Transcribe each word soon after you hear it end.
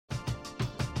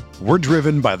We're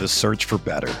driven by the search for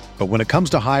better. But when it comes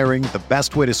to hiring, the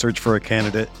best way to search for a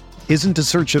candidate isn't to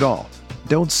search at all.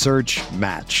 Don't search,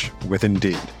 match with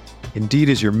Indeed. Indeed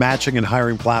is your matching and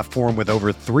hiring platform with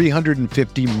over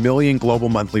 350 million global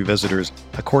monthly visitors,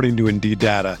 according to Indeed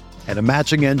data, and a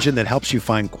matching engine that helps you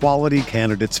find quality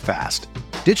candidates fast.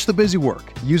 Ditch the busy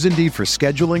work. Use Indeed for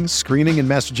scheduling, screening, and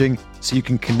messaging so you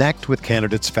can connect with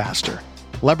candidates faster.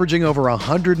 Leveraging over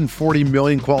 140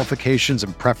 million qualifications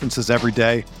and preferences every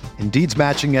day, Indeed's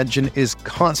matching engine is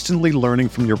constantly learning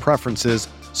from your preferences,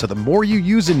 so the more you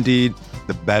use Indeed,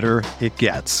 the better it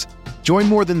gets. Join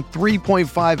more than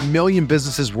 3.5 million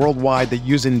businesses worldwide that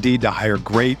use Indeed to hire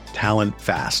great talent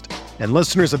fast. And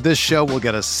listeners of this show will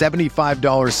get a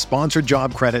 $75 sponsored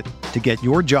job credit to get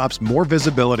your jobs more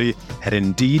visibility at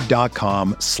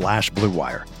Indeed.com/Blue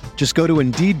Wire. Just go to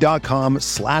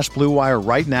Indeed.com/Blue Wire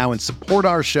right now and support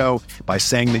our show by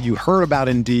saying that you heard about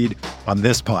Indeed on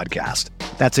this podcast.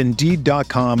 That's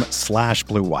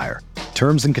Indeed.com/Blue Wire.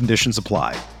 Terms and conditions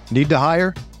apply. Need to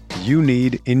hire? You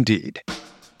need Indeed.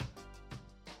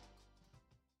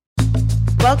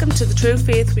 Welcome to the True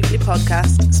Faith Weekly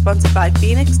Podcast, sponsored by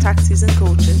Phoenix Taxis and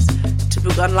Coaches. To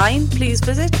book online, please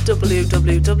visit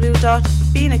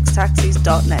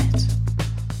www.phoenixtaxis.net.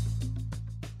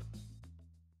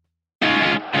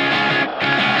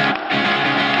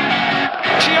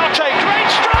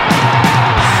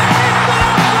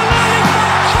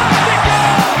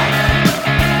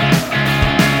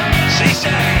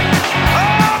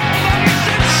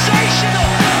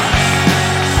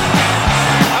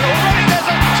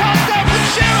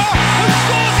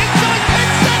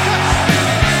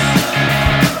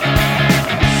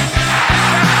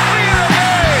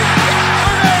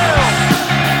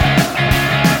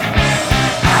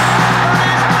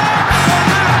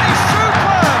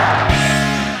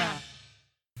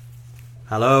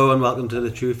 Hello and welcome to the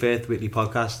True Faith Weekly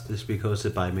Podcast. This week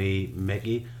hosted by me,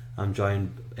 Mickey. I'm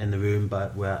joined in the room by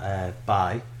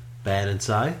Ben and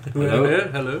Si.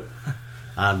 Hello.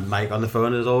 And Mike on the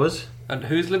phone as always. And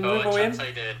who's living room are we in?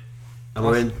 And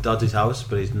we're in Doddy's house,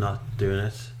 but he's not doing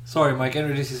it. Sorry, Mike.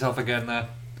 Introduce yourself again there.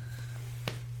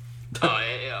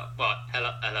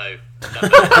 Hello.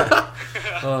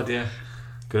 Oh dear.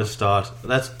 Good start.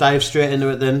 Let's dive straight into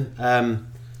it then.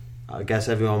 I guess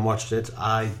everyone watched it.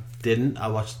 I didn't. I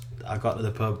got to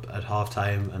the pub at half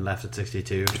time and left at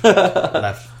 62.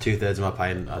 Left 2/3 of my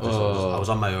pint. I was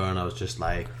on my own. I was just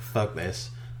like, fuck this.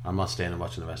 I'm not staying and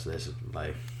watching the rest of this.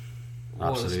 Like,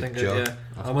 absolute joke. Yeah.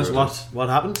 What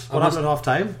happened? What happened at half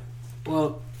time?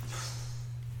 Well,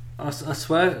 I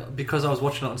swear, because I was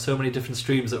watching it on so many different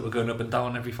streams that were going up and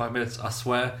down every 5 minutes, I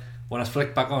swear when I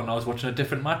flicked back on, I was watching a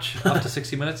different match after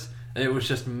 60 minutes. It was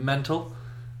just mental.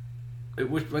 It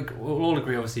was like, we'll all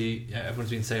agree, obviously, everyone's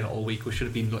been saying it all week, we should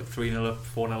have been like 3-0 up,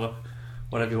 4-0 up,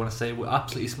 whatever you want to say. We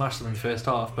absolutely smashed them in the first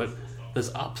half, but there's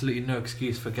absolutely no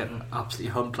excuse for getting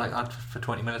absolutely humped like that for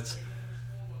 20 minutes.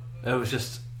 We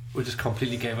just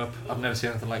completely gave up. I've never seen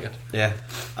anything like it. Yeah,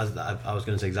 I was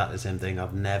going to say exactly the same thing.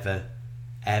 I've never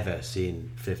ever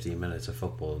seen 15 minutes of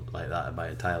football like that in my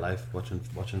entire life, watching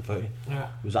footy. Yeah.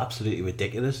 It was absolutely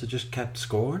ridiculous. It just kept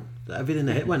scoring. Everything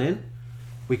they hit went in.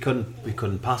 We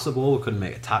couldn't pass the ball, we couldn't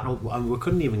make a tackle, and we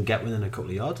couldn't even get within a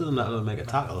couple of yards of them, let alone make a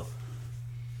tackle.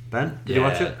 Ben, did you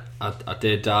watch it? I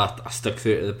did. I stuck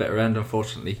through it to the bitter end,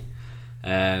 unfortunately.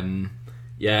 It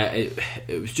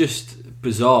was just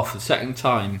bizarre. For the second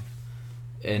time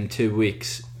in 2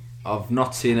 weeks, I've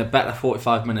not seen a better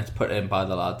 45 minutes put in by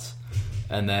the lads,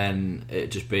 and then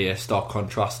it'd just be a stark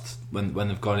contrast when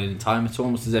they've gone in time. It's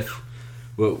almost as if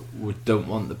we don't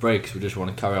want the breaks, we just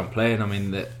want to carry on playing. I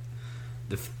mean,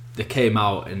 they came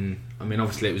out, and I mean,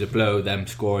 obviously it was a blow, them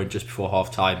scoring just before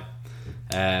half time,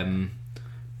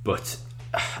 but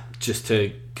just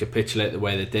to capitulate the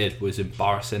way they did was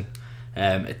embarrassing.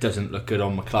 It doesn't look good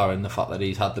on McLaren, the fact that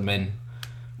he's had them in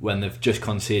when they've just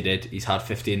conceded. He's had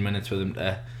 15 minutes with them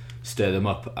to stir them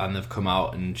up, and they've come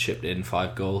out and shipped in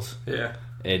 5 goals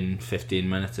in 15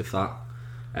 minutes of that.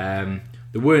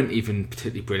 They weren't even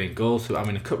particularly brilliant goals. I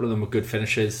mean, a couple of them were good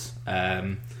finishes.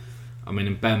 I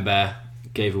mean, Mbembe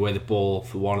gave away the ball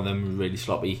for one of them, really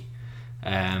sloppy,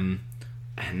 and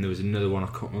there was another one I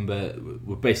can't remember.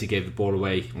 We basically gave the ball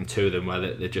away on 2 of them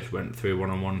where they just went through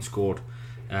 1-on-1 and scored.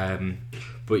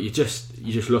 But you just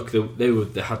look,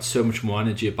 they had so much more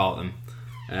energy about them.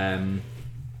 It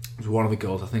was one of the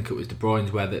goals, I think it was De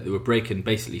Bruyne's, where they were breaking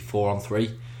basically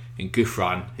 4-on-3, and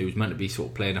Gouffran, who was meant to be sort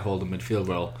of playing a holding midfield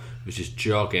role, was just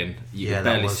jogging. You could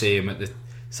barely see him at the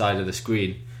side of the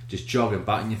screen, just jogging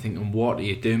back, and you're thinking, what are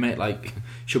you doing, mate? Like,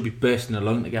 should be bursting a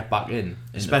lung to get back in.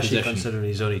 Especially considering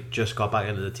he's only just got back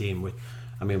into the team.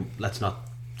 I mean, let's not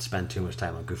spend too much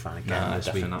time on Gouffran again No, this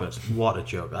week, definitely but not. what a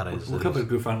joke that is. We covered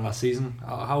Gouffran last season.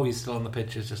 How he's still on the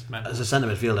pitch is just mental. As a centre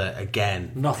midfielder,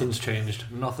 again, Nothing's changed.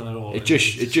 Nothing at all. It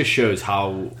just shows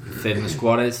how thin the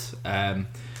squad is, and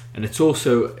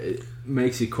it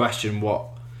makes you question what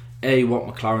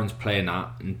McLaren's playing at,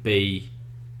 and B,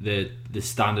 the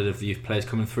standard of the youth players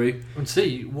coming through. And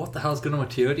see, what the hell's going on with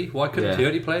Tierney? Why couldn't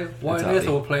Tierney play? Why on earth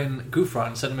are we playing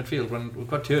Gouffran centre midfield when we've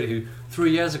got Tierney, who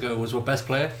 3 years ago was our best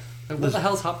player? Like, what the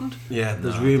hell's happened? yeah,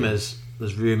 there's rumours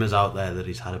out there that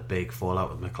he's had a big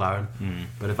fallout with McLaren.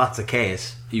 But if that's the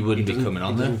case, He wouldn't be coming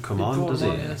on he there. doesn't come on, does he?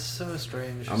 It's so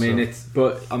strange. I mean,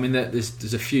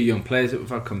 there's a few young players that we've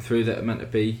had come through that are meant to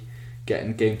be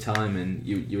getting game time, and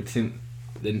you would think.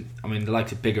 The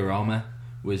likes of Bigorama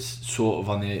was sort of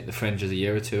on the fringes a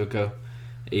year or two ago.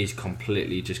 He's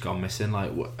completely just gone missing.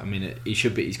 He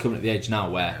should be. He's coming at the age now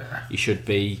where he should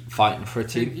be fighting for a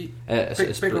team.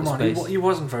 He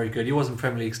wasn't very good. He wasn't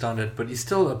Premier League standard, but he's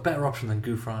still a better option than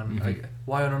Gouffran. Mm-hmm. Like,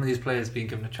 why are none of these players being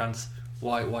given a chance?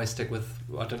 Why stick with?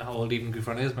 I don't know how old even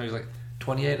Gouffran is. Maybe he's like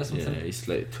 28 or something. Yeah, he's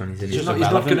late 20s.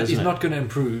 He's not going to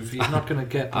improve. He's not going to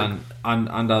get. And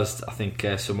as I think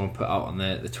someone put out on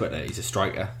the Twitter, he's a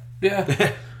striker.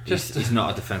 Yeah, he's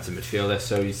not a defensive midfielder,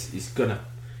 so he's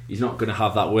not gonna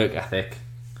have that work ethic.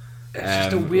 It's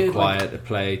just a weird required to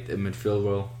play a midfield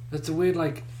role. It's a weird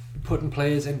putting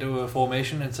players into a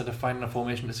formation instead of finding a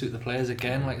formation to suit the players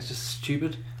again. Like, it's just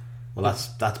stupid. Well,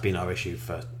 that's been our issue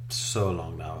for so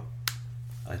long now.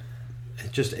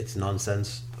 It's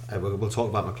nonsense. We'll talk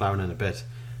about McLaren in a bit.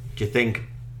 Do you think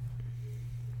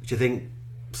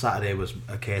Saturday was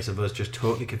a case of us just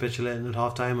totally capitulating at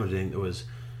half time, or do you think there was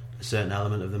a certain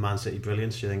element of the Man City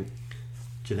brilliance? Do you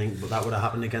think that would have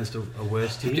happened against a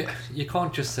worse team? You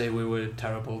can't just say we were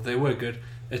terrible. They were good.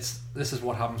 This is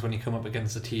what happens when you come up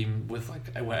against a team with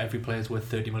where every player's worth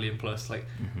 30 million plus.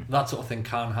 That sort of thing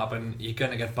can happen. You're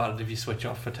going to get battered if you switch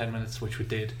off for 10 minutes, which we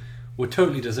did. We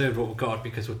totally deserved what we got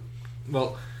because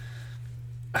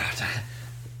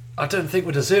I don't think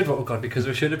we deserved what we got because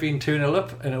we should have been 2-0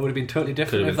 up, and it would have been totally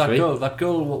different if that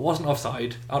goal wasn't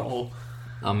offside at all.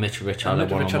 And Mitrovic had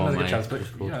another good chance, but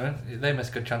they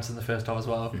missed good chances in the first half as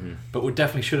well. Mm-hmm. But we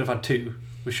definitely should have had two.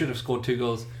 We should have scored 2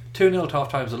 goals. 2-0 at half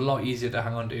time is a lot easier to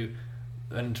hang on to,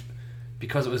 and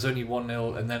because it was only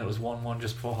 1-0 and then it was 1-1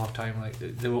 just before half time,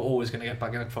 they were always going to get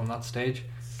back in it from that stage.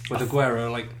 With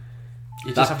Aguero,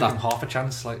 you just have to give them half a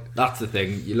chance. That's the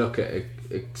thing. You look at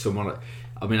someone.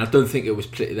 I don't think it was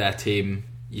their team.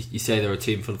 You say they're a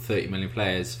team full of 30 million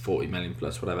players, 40 million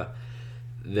plus, whatever.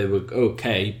 They were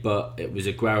okay, but it was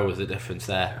Aguero was the difference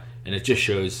there, and it just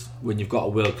shows when you've got a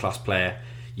world class player.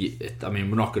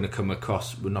 We're not going to come up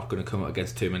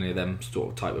against too many of them sort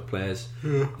of type of players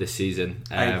this season.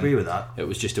 I agree with that. It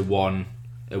was just a one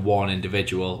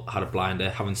individual had a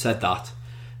blinder. Having said that,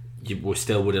 we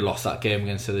still would have lost that game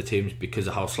against other teams because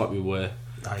of how sloppy we were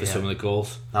for some of the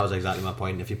goals. That was exactly my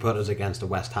point. If you put us against a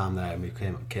West Ham there and we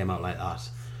came out like that,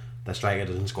 the striker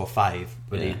doesn't score 5,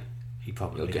 but he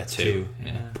probably gets 2.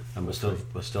 Yeah. And we're still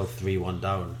 3-1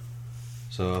 down.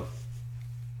 So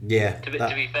yeah. To be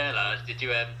fair, lads, did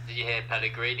you hear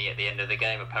Pellegrini at the end of the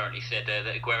game apparently said that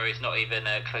Aguero is not even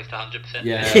close to 100%?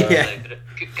 Yeah. So could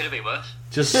have been worse.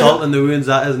 Just salting the wounds,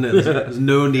 that isn't it? There's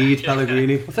no need,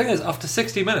 Pellegrini. The thing is, after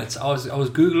 60 minutes, I was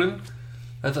googling,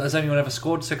 has anyone ever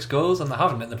scored 6 goals? And they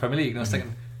haven't in the Premier League. And I was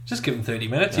thinking, just give them 30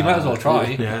 minutes. You might as well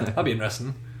try. Yeah. That'd be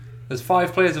interesting. There's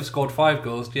 5 players who've scored 5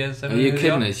 goals. Are you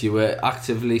kidding us? You were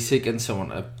actively seeking someone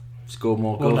to score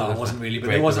more goals? Well, no, I wasn't really.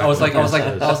 But it was. I was like,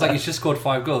 he's just scored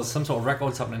 5 goals. Some sort of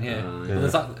record's happening here.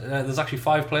 There's actually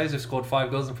 5 players who've scored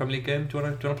 5 goals in a Premier League game. Do you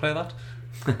want to play that?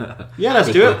 Yeah,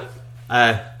 let's do it.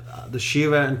 The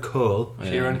Shearer and Cole.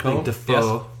 Shearer and Cole.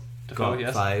 Defoe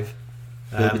got 5.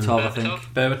 Berbatov, I think.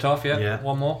 Berbatov, yeah.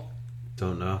 1 more.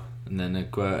 Don't know. And then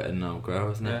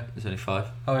Aguero, isn't it? Yeah. There's only 5.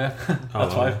 Oh yeah,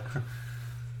 that's 5.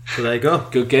 So there you go.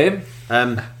 Good game.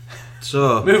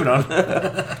 So moving on.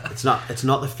 it's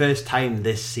not the first time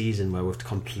this season where we've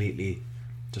completely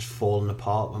just fallen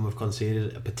apart when we've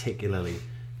conceded, particularly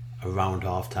around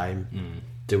half time.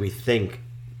 Do we think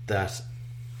that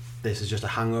this is just a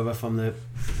hangover from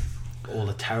all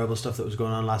the terrible stuff that was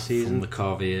going on last season, from the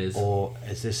carve years, or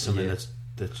is this something that's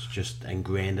just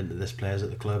ingrained into this players at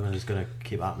the club and is going to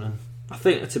keep happening? I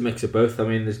think it's a mix of both.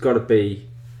 There's got to be.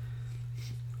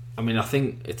 I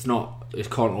think it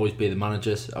can't always be the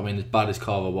managers. As bad as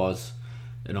Carver was,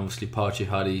 and obviously Pardew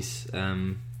had his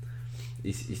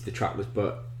detractors,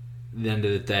 but at the end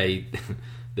of the day,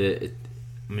 I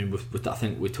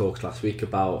think we talked last week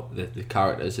about the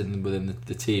characters within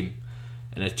the team,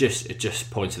 and it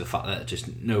just points to the fact that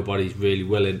just nobody's really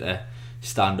willing to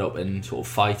stand up and sort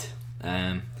of fight.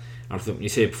 And I think when you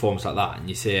see a performance like that, and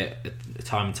you see it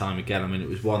time and time again, I mean, it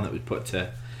was one that was put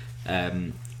to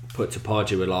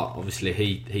Pardew a lot. Obviously,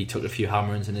 he took a few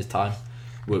hammerings in his time.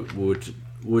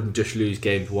 Wouldn't just lose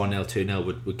games 1-0,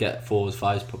 2-0. Would get 4s,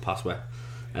 5s put past where.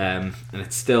 And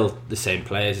it's still the same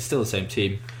players. It's still the same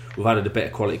team. We've added a bit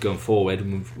of quality going forward,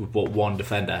 and we've bought one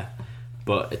defender,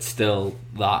 but it's still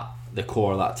that the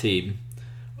core of that team,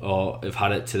 or have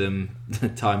had it to them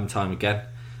time and time again.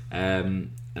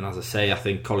 And as I say, I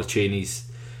think Colaccini's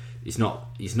he's not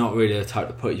really the type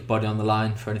to put his body on the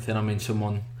line for anything. I mean,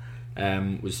 someone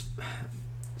was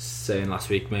saying last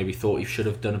week maybe thought he should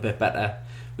have done a bit better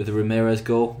with the Ramirez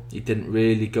goal. He didn't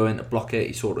really go in to block it.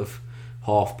 He sort of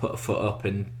half put a foot up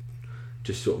and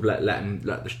just sort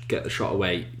of get the shot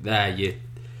away. There,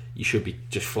 you should be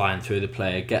just flying through the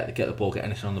player, get the ball, get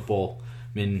anything on the ball.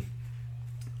 I mean,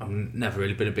 I've never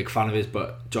really been a big fan of his,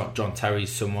 but John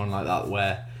Terry's someone like that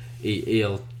where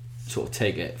he'll sort of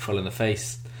take it full in the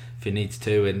face if he needs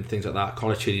to and things like that.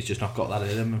 Colaccini's just not got that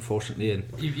in him, unfortunately. And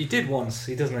he did once,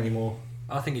 he doesn't anymore.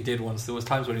 I think he did once. There was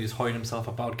times when he was hoying himself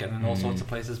about getting in all sorts of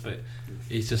places, but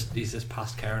he's just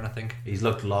past caring, I think. He's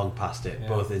looked long past it,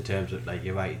 both in terms of, like,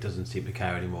 you're right, he doesn't seem to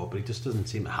care anymore, but he just doesn't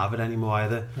seem to have it anymore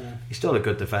either. He's still a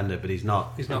good defender, but he's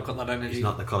not got that energy. He's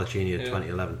not the Colaccini of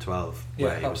 2011-12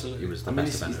 where he was the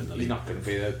best defender in the league. He's not going to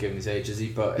be there given his age, is he?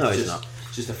 But no, it's he's not.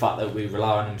 Just the fact that we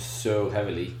rely on him so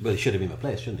heavily. Well, he should have been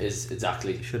replaced, shouldn't he?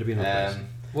 Exactly. He should have been replaced.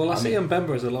 Well, I see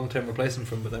Mbemba as a long-term replacement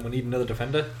for him, but then we need another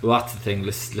defender. Well, that's the thing.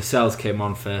 Lascelles came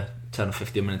on for 10 or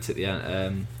 15 minutes at the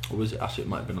end. Or was it? Actually, it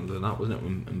might have been under that, wasn't it?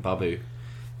 When Babu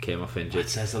came off injured. It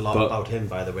says a lot about him,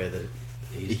 by the way, that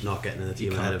he's not getting in the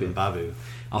team ahead of Mbabu.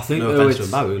 I think no offence to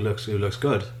Mbabu, who looks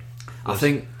good. I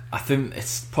think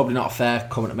it's probably not a fair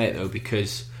comment to make though,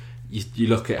 because you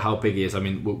look at how big he is. I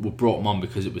mean, we brought him on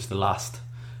because it was the last.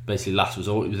 Basically, last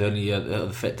resort. It was only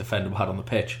the fit defender we had on the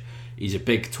pitch. He's a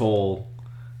big, tall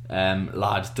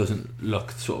lad. Doesn't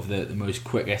look sort of the most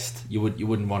quickest. You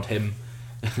wouldn't want him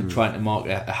trying to mark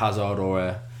a Hazard or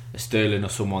a Sterling or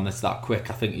someone that's that quick.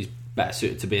 I think he's better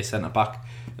suited to be a centre back,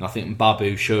 and I think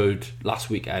Mbabu showed last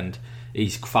weekend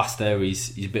he's faster,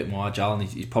 he's a bit more agile, and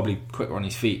he's probably quicker on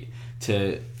his feet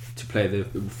to play the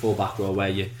full back role where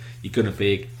you're going to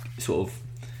be sort of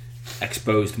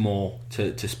exposed more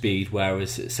to speed,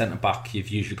 whereas at centre back you've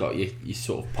usually got your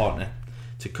sort of partner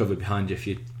to cover behind you if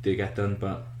you do get done.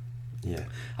 But yeah,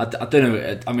 I don't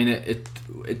know. I mean,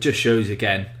 it just shows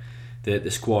again that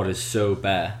the squad is so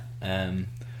bare.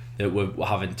 That we're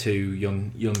having two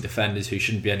young defenders who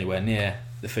shouldn't be anywhere near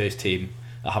the first team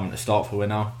are having to start for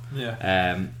now. Yeah.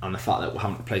 And the fact that we're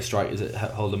having to play strikers at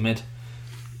holding mid.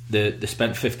 They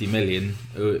spent 50 million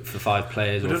for 5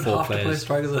 players or 4 players. We don't have to play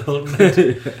strikers at holding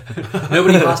mid.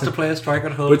 Nobody has to play a striker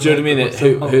at holding mid. But do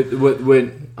you know what I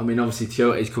mean? I mean, obviously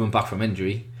Tiote's coming back from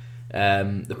injury.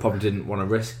 They probably didn't want to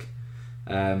risk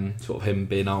sort of him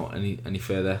being out any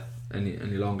further, any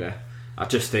longer. I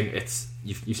just think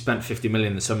you've spent 50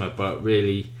 million in the summer, but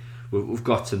really we've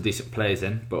got some decent players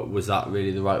in. But was that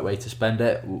really the right way to spend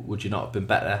it? Would you not have been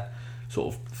better,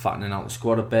 sort of fattening out the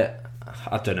squad a bit?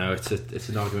 I don't know. It's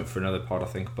an argument for another pod, I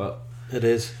think, but it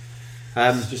is.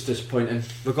 It's just disappointing.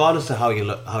 Regardless of how you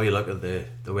look at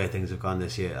the way things have gone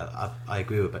this year, I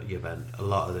agree with you, Ben. A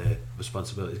lot of the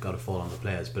responsibility's got to fall on the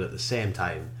players, but at the same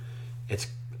time, it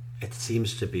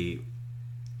seems to be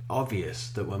obvious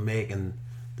that we're making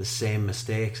the same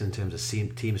mistakes in terms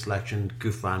of team selection.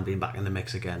 Gouffran being back in the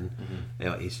mix again. You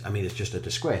know, it's just a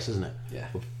disgrace, isn't it? Yeah.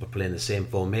 We're playing the same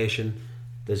formation.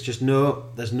 There's no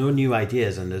new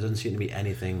ideas, and there doesn't seem to be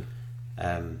anything.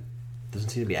 Doesn't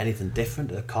seem to be anything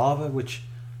different at Carver, which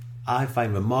I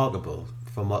find remarkable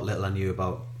from what little I knew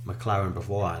about McLaren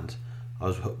beforehand. I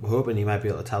was hoping you might be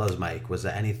able to tell us, Mike. Was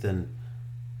there any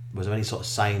sort of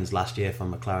signs last year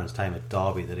from McLaren's time at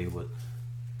Derby that he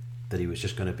was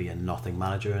just going to be a nothing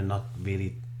manager and not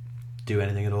really do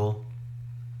anything at all?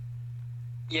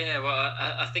 Yeah, well,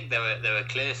 I think there were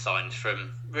clear signs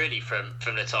from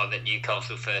the time that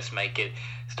Newcastle first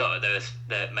started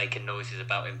making noises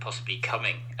about him possibly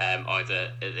coming,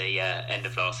 either at the end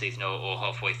of last season or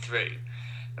halfway through.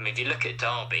 I mean, if you look at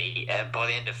Derby, by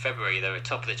the end of February they were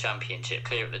top of the Championship,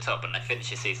 clear at the top, and they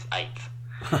finished the season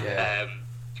 8th. Yeah.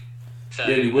 So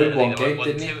he only won one game,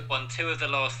 didn't he? Won 2 of the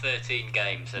last 13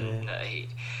 games, and he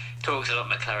talks a lot,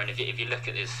 McLaren. If you look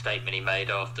at his statement he made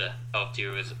after he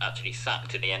was actually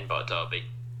sacked in the end by Derby,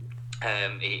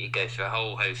 he goes through a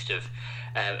whole host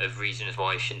of reasons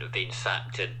why he shouldn't have been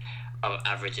sacked, and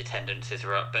average attendances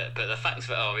were up, but the facts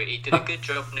of it are he did a good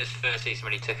job in his first season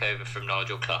when he took over from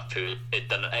Nigel Clough, who had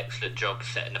done an excellent job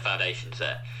setting the foundations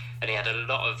there. And he had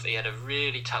a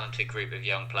really talented group of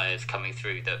young players coming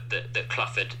through that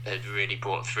Clough had really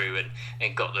brought through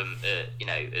and got them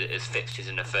as fixtures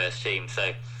in the first team.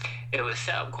 So it was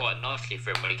set up quite nicely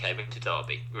for him when he came into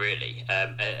Derby, really.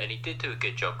 And he did do a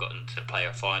good job, got them to the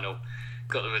playoff final,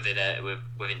 got them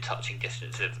within touching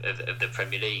distance of the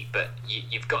Premier League. But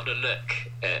you've got to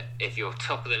look at, if you're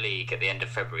top of the league at the end of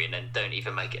February and then don't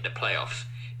even make it to the playoffs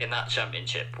in that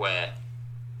Championship, where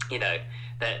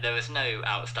there was no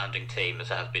outstanding team as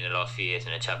there has been in the last few years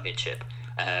in a Championship.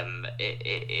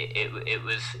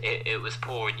 It was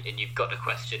poor, and you've got to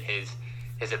question his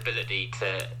ability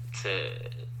to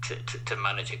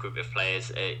manage a group of players,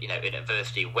 in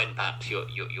adversity, when perhaps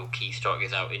your key striker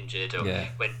is out injured, or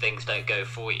when things don't go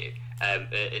for you, and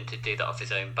to do that off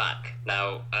his own back.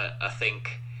 Now, I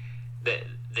think that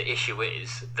the issue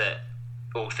is that,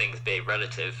 all things being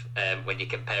relative, when you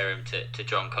compare him to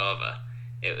John Carver,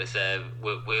 it was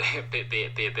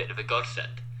be a bit of a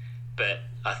godsend. But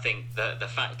I think the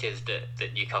fact is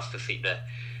that Newcastle seem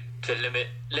to limit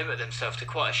themselves to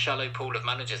quite a shallow pool of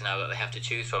managers now that they have to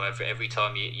choose from. Every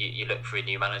time you look for a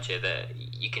new manager, that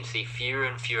you can see fewer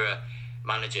and fewer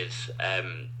managers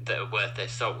that are worth their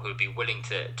salt, who would be willing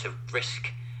to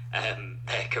risk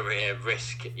their career,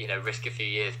 risk a few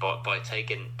years by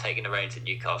taking the reins at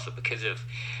Newcastle because of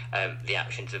the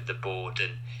actions of the board.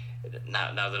 And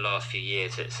now the last few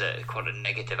years, it's quite a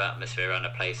negative atmosphere around the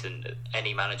place, and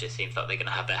any manager seems like they're going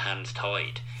to have their hands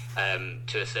tied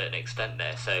to a certain extent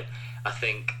there. So I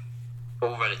think,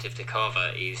 all relative to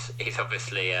Carver, he's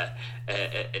obviously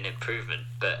an improvement,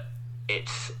 but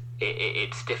it's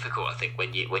difficult, I think,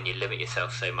 when you limit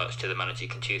yourself so much to the manager you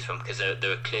can choose from, because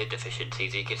there are clear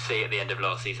deficiencies. You could see at the end of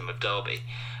last season with Derby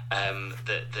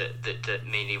that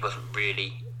mean he wasn't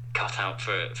really cut out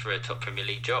for a top Premier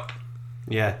League job.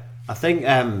 Yeah, I think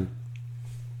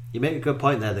you make a good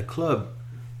point there. The club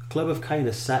have kind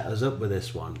of set us up with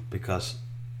this one, because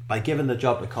by giving the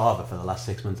job to Carver for the last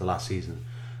 6 months of last season,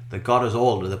 they got us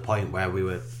all to the point where we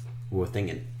were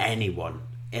thinking anyone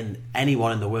in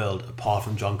the world apart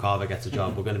from John Carver gets a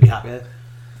job, we're going to be happier.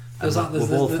 We've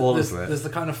all fallen for it. There's the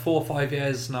kind of 4 or 5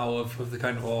 years now of the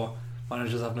kind of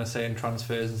managers having a say in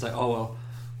transfers, and it's like,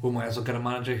 we might as well get a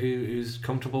manager who's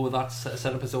comfortable with that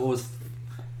setup. As always,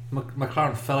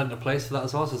 McLaren fell into place for that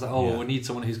as well. So it's like, we need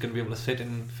someone who's going to be able to fit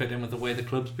in with the way the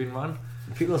club's been run.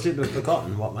 People seem to have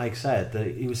forgotten what Mike said,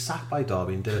 that he was sacked by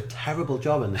Derby and did a terrible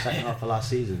job in the second half of last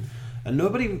season, and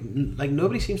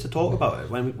nobody seems to talk about it.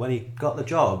 When he got the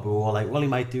job, we were all like, well, he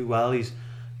might do well, he's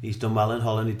done well in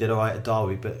Holland, he did alright at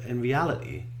Derby, but in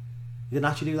reality he didn't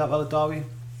actually do that well at Derby.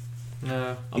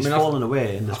 No, he's fallen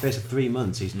away in the space of 3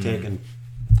 months. He's taken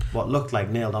what looked like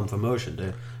nailed on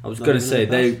promotion. I was going to say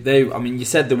they. I mean, you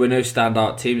said there were no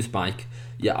standout teams, Mike.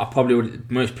 Yeah,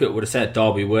 most people would have said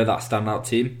Derby were that standout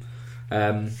team.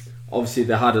 Obviously,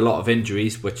 they had a lot of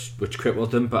injuries, which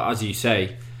crippled them. But as you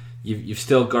say, you've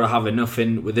still got to have enough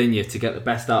within you to get the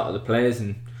best out of the players.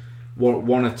 And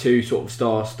one or two sort of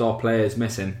star players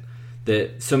missing.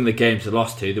 That some of the games they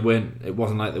lost to, it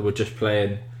wasn't like they were just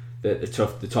playing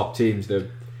the top teams. They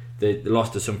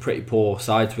lost to some pretty poor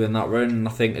sides within that run, and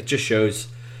I think it just shows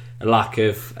a lack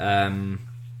of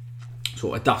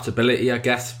sort of adaptability, I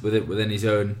guess, within his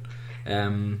own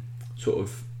sort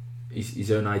of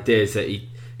his own ideas, that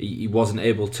he wasn't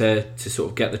able to sort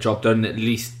of get the job done, at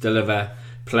least deliver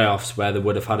playoffs where they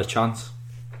would have had a chance.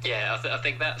 Yeah, I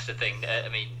think that's the thing. I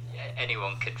mean,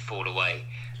 anyone can fall away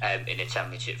in a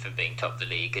Championship from being top of the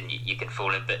league, and you can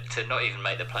fall in, but to not even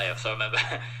make the playoffs. I remember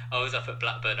I was up at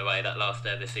Blackburn away that last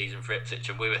day of the season for Ipswich,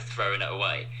 and we were throwing it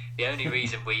away. The only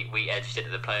reason we edged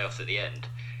into the playoffs at the end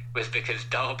was because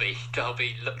Derby got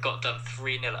done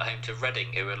 3-0 at home to Reading,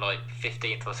 who were like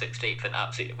 15th or 16th, and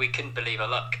absolutely we couldn't believe our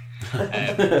luck.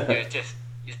 It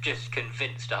was just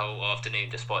convinced the whole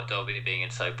afternoon, despite Derby being in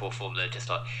so poor form, they're just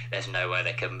like, there's no way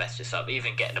they can mess this up.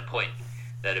 Even getting a point,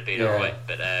 they'd have been alright.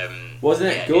 But wasn't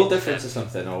it goal difference or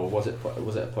something, or was it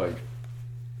a point?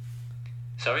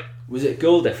 Sorry, was it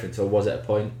goal difference or was it a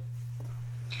point?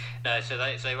 No, so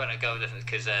they went a goal difference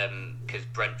because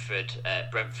Brentford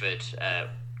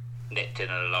nipped in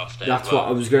on the last day. That's what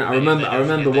I was going to. I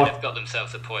remember what they've got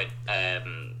themselves a point.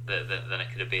 Then it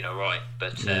could have been alright,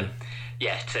 but to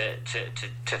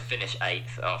finish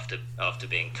 8th after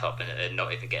being top and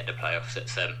not even getting the playoffs,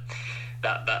 it's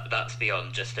that's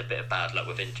beyond just a bit of bad luck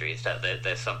with injuries. That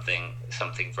there's something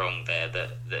wrong there.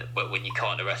 That when you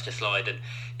can't arrest a slide, and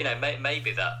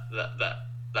maybe that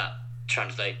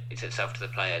translates itself to the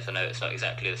players. I know it's not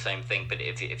exactly the same thing, but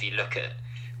if you look at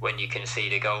when you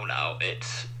concede a goal now,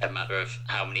 it's a matter of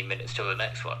how many minutes till the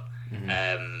next one.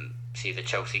 See the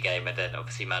Chelsea game and then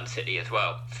obviously Man City as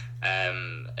well.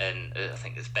 And I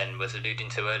think as Ben was alluding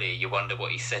to earlier, you wonder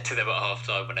what he said to them at half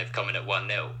time when they've come in at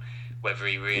 1-0, whether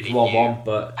he really knew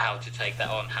how to take that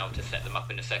on, how to set them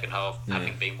up in the second half,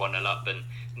 having been 1-0 up and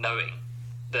knowing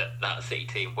that City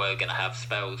team were going to have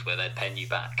spells where they'd pen you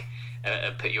back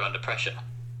and put you under pressure.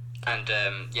 And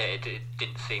it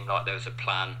didn't seem like there was a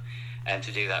plan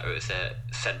to do that. It was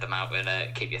send them out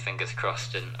and keep your fingers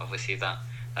crossed, and obviously that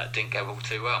didn't go all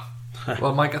too well.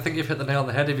 Well, Mike, I think you've hit the nail on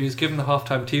the head. If he was given the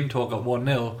half-time team talk at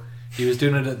 1-0, he was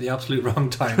doing it at the absolute wrong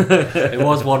time. It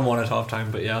was 1-1 at half-time,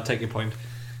 but yeah, I'll take your point.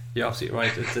 You're absolutely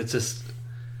right. It's just...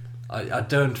 I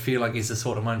don't feel like he's the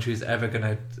sort of man who's ever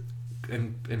going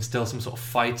to instill some sort of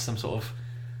fight, some sort of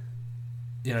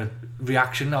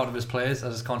reaction out of his players. I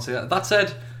just can't say that. That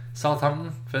said,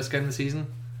 Southampton, first game of the season,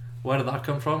 where did that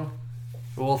come from?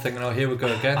 We're all thinking, here we go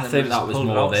again. I think that was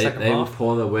more they were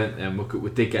poor, they went, and we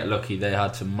did get lucky. They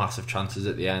had some massive chances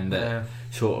at the end that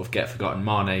sort of get forgotten.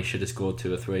 Mane should have scored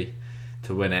 2 or 3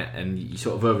 to win it, and you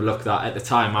sort of overlook that. At the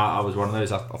time, I was one of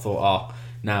those. I thought,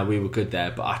 we were good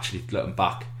there, but actually looking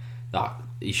back, that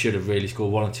he should have really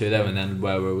scored 1 or 2 of them, and then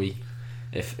where were we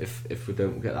if we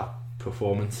don't get that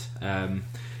performance? I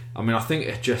think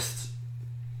it just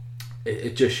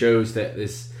shows that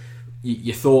there's.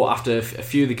 You thought after a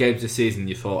few of the games this season,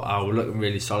 you thought, we're looking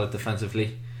really solid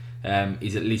defensively.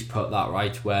 He's at least put that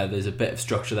right, where there's a bit of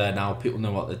structure there now. People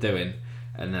know what they're doing,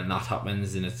 and then that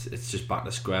happens, and it's just back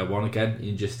to square one again.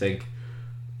 You just think,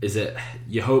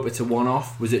 you hope it's a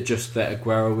one-off? Was it just that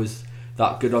Aguero was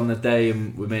that good on the day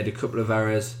and we made a couple of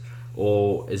errors,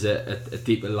 or is it a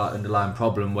deeper underlying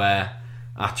problem where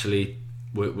actually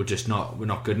we're just not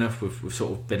good enough? We've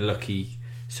sort of been lucky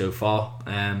so far.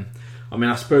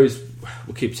 I suppose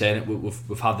we'll keep saying it.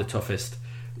 We've had the toughest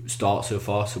start so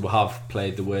far, so we have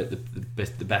played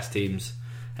the best teams,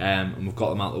 and we've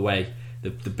got them out of the way.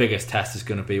 The biggest test is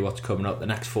going to be what's coming up. The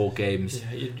next 4 games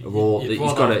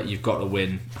you've got to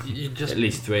win at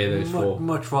least 3 of those 4.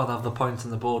 Much rather have the points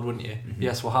on the board, wouldn't you? Mm-hmm.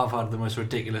 Yes, we'll have had the most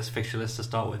ridiculous fixture list to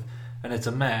start with, and it's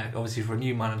a mare, obviously, for a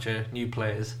new manager, new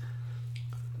players,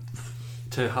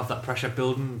 to have that pressure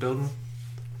building,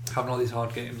 having all these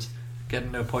hard games,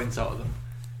 getting no points out of them,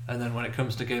 and then when it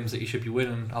comes to games that you should be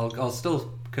winning, I'll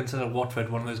still consider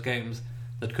Watford one of those games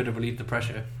that could have relieved the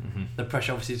pressure. Mm-hmm. The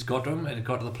pressure obviously has got to them, and it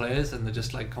got to the players, and they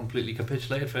just completely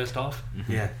capitulated first half.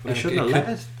 Mm-hmm. Yeah, we shouldn't have let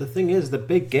it. The thing is, the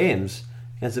big games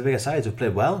against the bigger sides have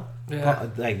played well. Yeah.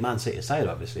 Like Man City aside,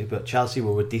 obviously, but Chelsea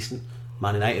were decent.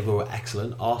 Man United were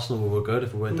excellent. Arsenal were good.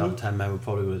 If we weren't down 10 men, we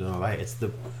probably would have done all right. It's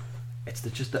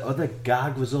the other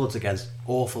gag results against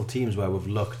awful teams where we've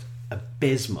looked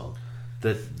abysmal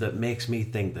that makes me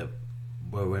think that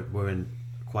we're in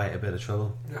quite a bit of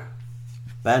trouble. Yeah.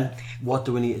 Ben, what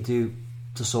do we need to do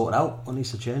to sort it out? What needs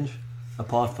to change?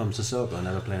 Apart from Sissoko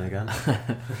never playing again. I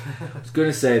was going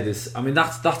to say this.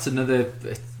 That's another.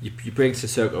 You bring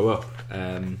Sissoko up.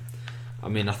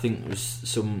 I think it was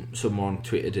someone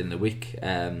tweeted in the week.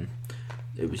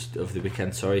 It was over the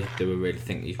weekend. Sorry, they were really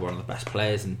thinking he's one of the best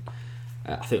players, and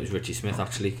I think it was Richie Smith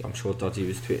actually. I'm sure Dodgy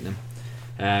was tweeting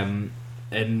him.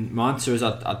 And my answer is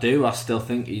I do. I still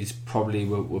think he's probably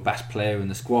the best player in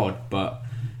the squad, but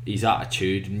his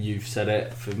attitude, and you've said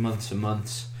it for months and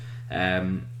months,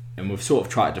 and we've sort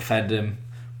of tried to defend him,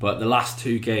 but the last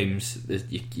 2 games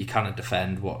you cannot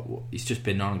defend what he's just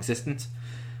been non-existent.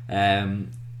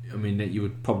 You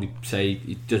would probably say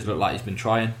he does look like he's been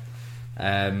trying,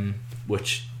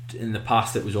 which in the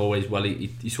past it was always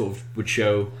he sort of would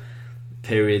show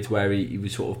periods where he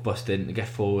would sort of bust in to get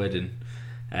forward,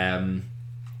 and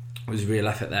it was a real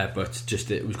effort there, but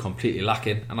just it was completely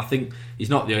lacking. And I think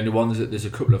he's not the only one. There's a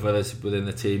couple of others within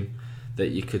the team that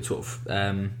you could sort of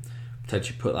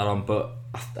potentially put that on. But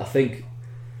I think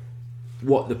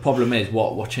what the problem is,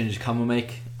 what changes can we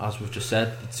make? As we've just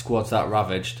said, the squad's that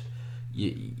ravaged.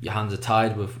 Your hands are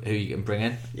tied with who you can bring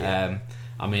in. Yeah.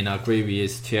 I agree with you.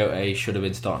 Tiote should have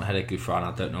been starting ahead of Gouffran.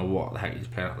 I don't know what the heck he's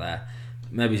playing out there.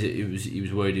 Maybe he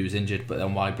was worried he was injured, but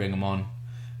then why bring him on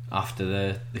after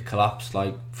the collapse,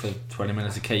 for 20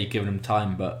 minutes? Okay, you're giving him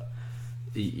time, but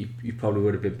you probably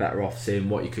would have been better off seeing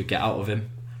what you could get out of him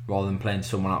rather than playing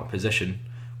someone out of position,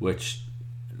 which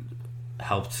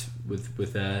helped with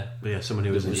someone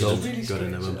who was really good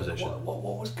in their own position.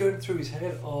 What was going through his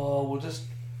head? We'll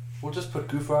just put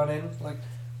Gouffran in.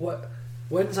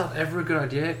 When's that ever a good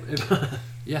idea?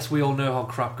 Yes, we all know how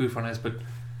crap Gouffran is, but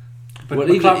But Well,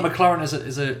 McLaren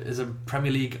is a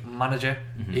Premier League manager.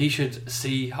 Mm-hmm. He should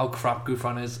see how crap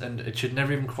Gouffran is, and it should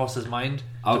never even cross his mind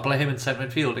to play him in centre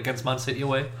midfield against Man City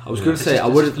away. I was going to say,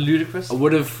 it's ludicrous. I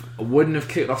wouldn't have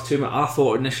kicked off too much. I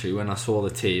thought initially when I saw the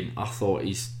team, I thought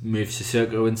he's moved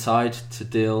Sissoko inside to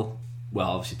deal. Well,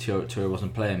 obviously Toure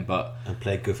wasn't playing, and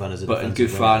play Gouffran as a but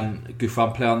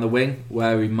Gouffran play on the wing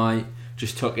where he might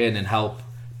just tuck in and help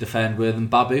defend with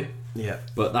Babu. Yeah,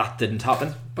 but that didn't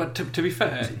happen. But to be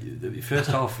fair, the first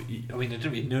half, I mean, I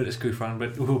didn't really notice Gouffran,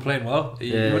 but we were playing well.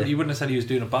 You wouldn't have said he was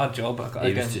doing a bad job.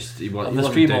 Again, on the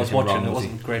stream I was watching, wrong, it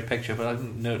wasn't a great picture, but I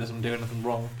didn't notice him doing anything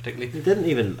wrong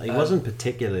particularly. He wasn't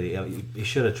particularly. He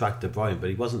should have tracked De Bruyne, but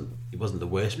he wasn't the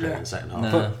worst player in the second half.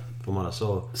 No. From what I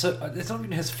saw. So it's not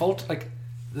even his fault. Like,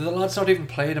 the lad's not even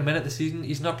played a minute this season.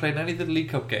 He's not played any of the League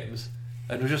Cup games.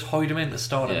 And we just hoid him in to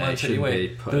start at Man City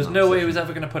away. There was no way he was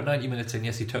ever going to put 90 minutes in.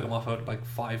 Yes, he took him off out like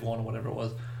 5-1 or whatever it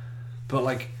was. But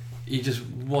like, he just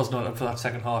was not up for that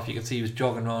second half. You could see he was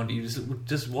jogging around. He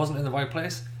just wasn't in the right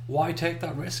place. Why take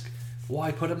that risk?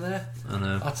 Why put him there? I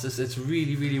know. That's just, it's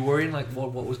really, really worrying. Like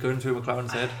what was going through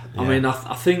McLaren's head. I mean,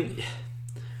 I think.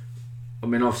 I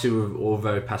mean, obviously we're all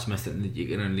very pessimistic, and you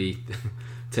can only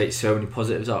take so many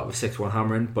positives out of a 6-1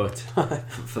 hammering. But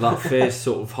for that first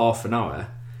sort of half an hour,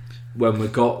 when we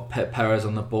got Perez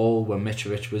on the ball, when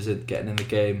Mitrovic was getting in the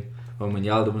game, when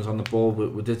Wijnaldum was on the ball,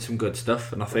 we did some good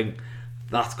stuff, and I think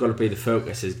that's got to be the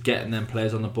focus, is getting them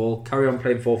players on the ball. Carry on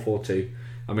playing 4-4-2.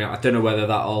 I mean, I don't know whether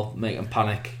that'll make them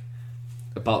panic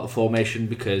about the formation,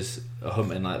 because a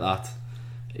humping like that,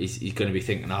 he's going to be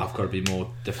thinking, I've got to be more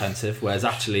defensive, whereas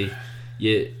actually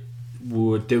we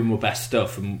were doing our best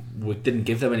stuff and we didn't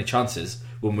give them any chances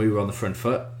when we were on the front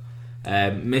foot.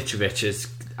 Mitrovic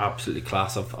is absolutely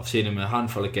class. I've seen him in a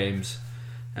handful of games.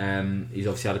 He's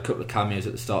obviously had a couple of cameos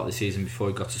at the start of the season before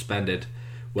he got suspended,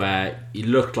 where he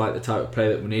looked like the type of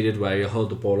player that we needed, where he'll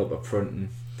hold the ball up front and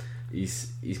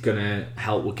he's going to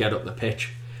help us get up the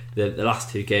pitch. The last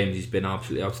two games he's been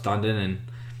absolutely outstanding, and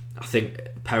I think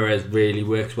Perez really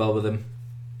works well with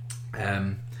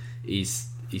him. He's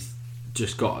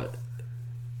just got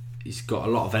a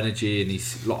lot of energy and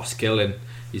he's a lot of skill, and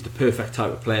he's the perfect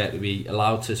type of player to be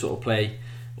allowed to sort of play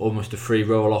almost a free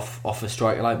roll off a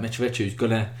striker like Mitrovic, who's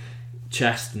going to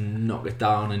chest and knock it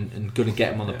down and going to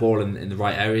get him on the ball in the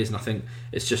right areas. And I think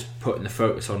it's just putting the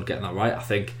focus on getting that right. I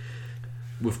think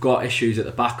we've got issues at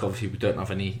the back. Obviously we don't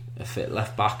have a fit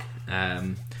left back,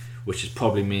 which is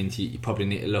probably means you probably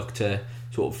need to look to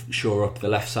sort of shore up the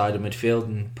left side of midfield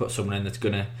and put someone in that's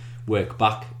going to work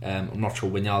back. I'm not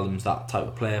sure Wijnaldum's that type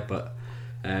of player, but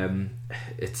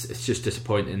it's just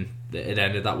disappointing that it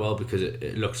ended that well, because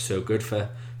it looked so good for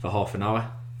half an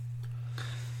hour.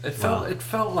 It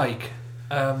felt like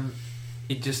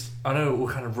he just, I know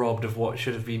we're kind of robbed of what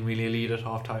should have been really a lead at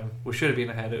half time. We should have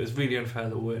been ahead. It was really unfair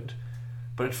that we weren't,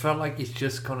 but it felt like he's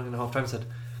just gone in half time and said,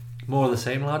 more of the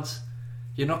same, lads.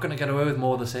 You're not going to get away with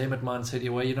more of the same at Man City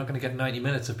away. You're not going to get 90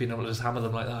 minutes of being able to just hammer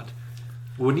them like that.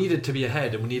 We needed to be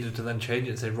ahead, and we needed to then change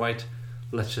it and say, right,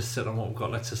 let's just sit on what we've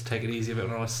got, let's just take it easy a bit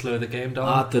and let's slow the game down.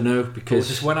 I don't know, because we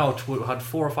just went out, we had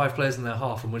 4 or 5 players in their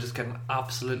half and we're just getting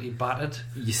absolutely battered.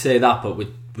 You say that, but we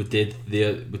did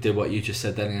what you just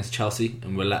said then against Chelsea,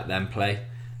 and we let them play,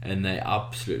 and they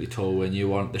absolutely tore a new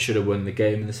one. They should have won the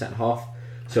game in the second half.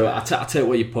 So I take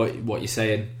what you're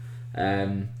saying.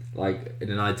 Like in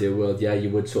an ideal world, you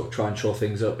would sort of try and shore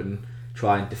things up and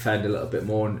try and defend a little bit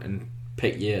more and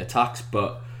pick your attacks,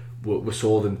 but we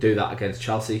saw them do that against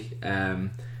Chelsea, and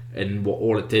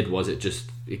all it did was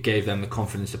it gave them the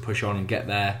confidence to push on and get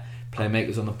their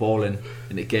playmakers on the ball, and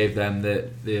it gave them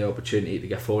the opportunity to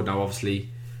get forward. Now obviously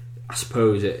I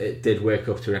suppose it did work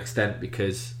up to an extent,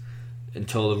 because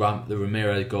until the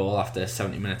Ramirez goal after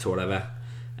 70 minutes or whatever,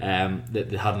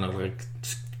 they hadn't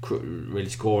really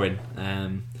scoring,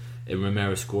 and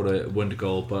Ramirez scored a wonder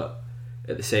goal, but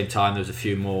at the same time there was a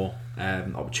few more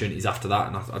opportunities after that,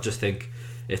 and I just think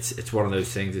it's one of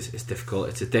those things. It's difficult.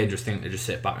 It's a dangerous thing to just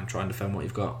sit back and try and defend what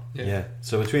you've got. Yeah.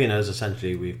 So between us,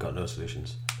 essentially, we've got no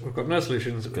solutions. We've got no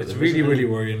solutions. It's really, really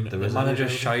worrying. The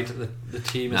manager's shite. The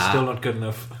team is still not good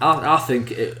enough. I think.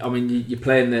 You're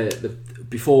playing the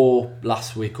before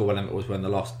last week or whenever it was when they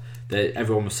lost.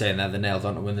 Everyone was saying they're nailed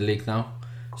on to win the league now.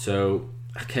 So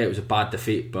okay, it was a bad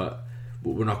defeat, but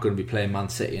we're not going to be playing Man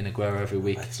City and Aguero every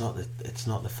week. It's not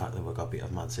the fact that we got beat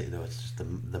off Man City though. It's just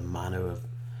the manner of.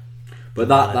 But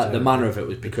the manner of it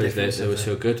was because they were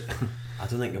so good. I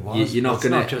don't think it was. You're not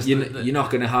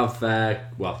going to have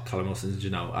Callum Wilson's,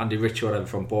 Andy Rich or whatever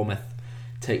from Bournemouth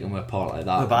taking them apart like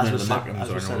that. No, but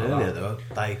as I said earlier, though,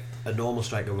 like a normal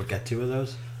striker would get 2 of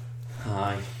those.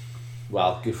 Aye.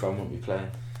 Well, Gouffran won't be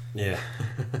playing. Yeah.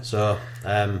 So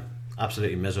I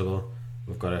absolutely miserable.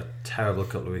 We've got a terrible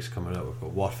couple of weeks coming up. We've got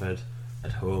Watford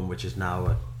at home, which is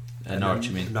now Norwich,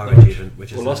 you mean? Norwich even,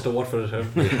 which is We lost to Watford at home.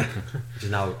 which has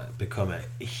now become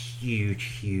a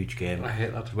huge game. I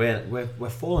hate that. We're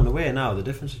falling away now. The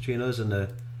difference between us and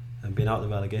being out of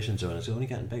the relegation zone is only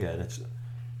getting bigger, and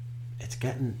it's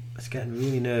getting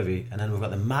really nervy. And then we've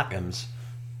got the Mackhams,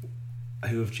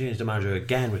 who have changed the manager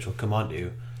again, which we'll come on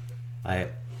to.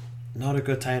 Not a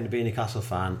good time to be a Newcastle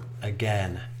fan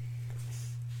again.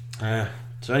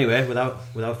 So anyway,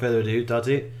 without further ado,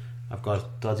 Doddsy, I've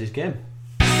got Doddsy's game.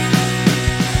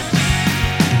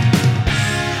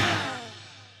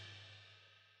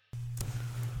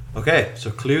 Okay, so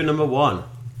clue number 1.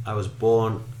 I was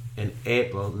born in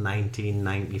April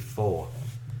 1994,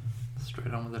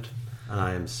 Straight on with it. and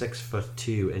I am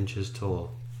 6'2"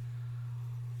 tall.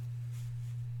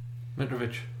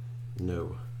 Mitrovic.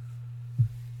 No.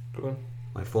 Go on.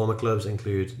 My former clubs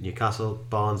include Newcastle,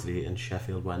 Barnsley, and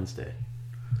Sheffield Wednesday.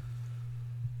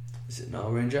 Is it not a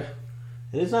Ranger?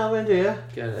 It is now Windy, yeah?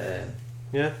 Get it.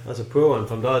 Yeah, that's a poor one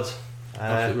from Dodds.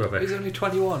 Absolute rubbish. He's only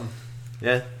 21.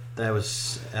 Yeah, there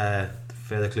was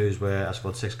further clues where I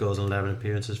scored 6 goals and 11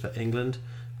 appearances for England,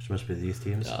 which must be the youth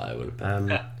teams. Yeah, I would have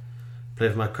been.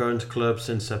 Played for my current club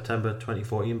since September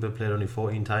 2014, but played only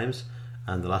 14 times.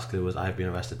 And the last clue was I've been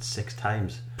arrested 6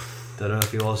 times. Don't know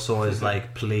if you all saw his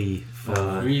plea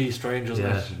for. Really strange, isn't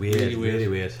Yeah, it? really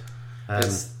weird.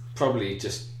 It's probably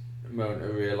just a moment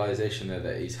of realisation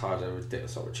that he's had a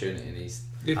ridiculous opportunity and he's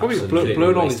probably absolutely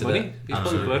blown all his wasted money. it. He's probably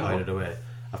Absolutely blown hid it away.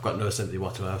 I've got no sympathy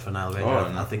whatsoever for Niall Ranger.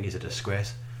 Oh, no. I think he's a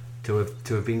disgrace to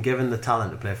have been given the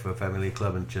talent to play for a Premier League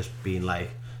club and just being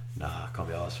like, nah, I can't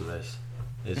be arsed with this.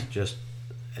 It's just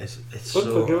it's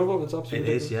unforgivable. It's so, absolutely.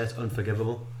 it is, yeah, it's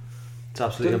unforgivable. It's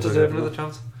absolutely Didn't deserve unforgivable.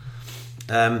 another chance.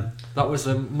 Um, That was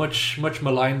a much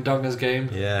maligned Dunga's game.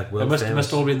 yeah, It world must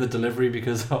famous. all be in the delivery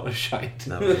because that was shite.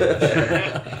 No,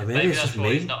 yeah. Maybe Maybe it's that's just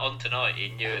why he's me. not on tonight. He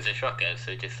knew it was a shocker,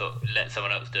 so just thought let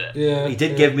someone else do it. Yeah, He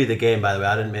did give me the game, by the way.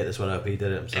 I didn't make this one up. He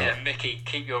did it himself. Yeah, Mickey,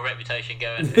 keep your reputation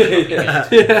going.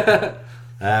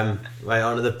 Right,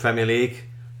 on to the Premier League.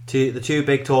 The two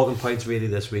big talking points really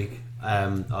this week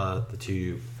are the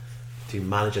two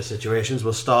manager situations.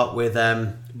 We'll start with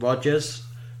Rodgers,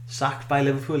 sacked by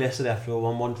Liverpool yesterday after a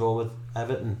 1-1 draw with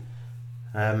Everton.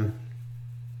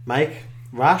 Mike,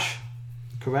 rash,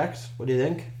 correct? What do you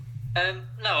think?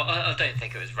 No, I don't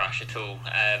think it was rash at all.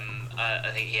 I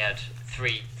think he had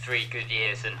three good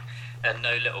years and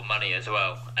no little money as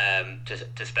well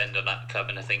to spend on that club.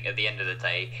 And I think at the end of the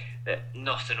day,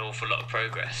 not an awful lot of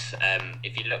progress.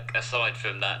 If you look aside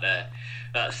from that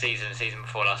season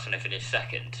before last when they finished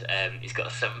second, he's got a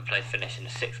 7th place finish and a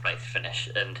 6th place finish.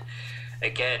 And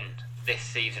again, this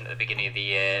season at the beginning of the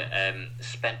year,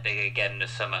 spent big again in the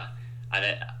summer. And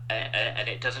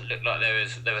it doesn't look like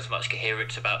there was much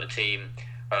coherence about the team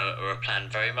or a plan.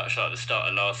 Very much like the start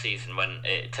of last season when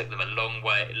it took them a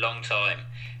long time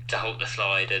to halt the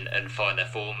slide and find their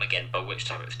form again. By which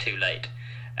time it was too late.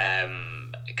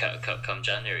 Come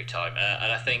January time,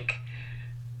 and I think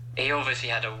he obviously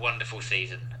had a wonderful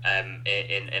season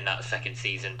in that second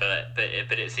season. But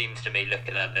it seems to me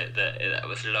looking at it that it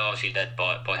was largely led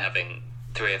by having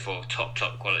 3 or 4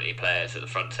 top quality players at the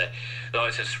front. So the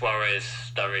likes of Suarez,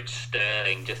 Sturridge,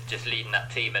 Sterling, just leading that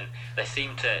team, and they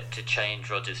seem to change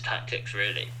Rodgers' tactics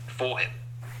really for him.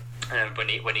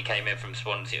 When he came in from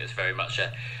Swansea, it was very much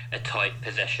a tight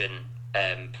possession,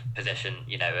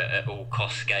 at all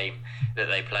costs game that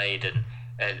they played,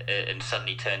 and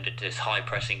suddenly turned into this high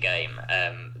pressing game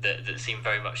that seemed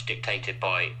very much dictated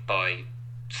by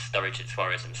Sturridge and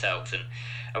Suarez themselves.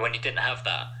 And when he didn't have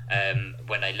that,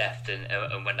 when they left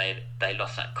and when they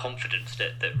lost that confidence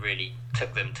that really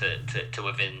took them to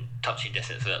within touching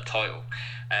distance of that title,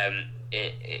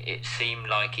 it seemed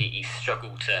like he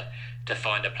struggled to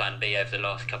find a plan B over the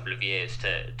last couple of years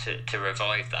to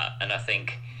revive that. And I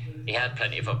think he had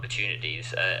plenty of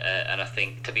opportunities, and I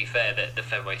think, to be fair, that the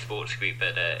Fenway Sports Group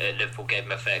at Liverpool gave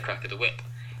him a fair crack of the whip.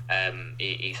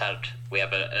 We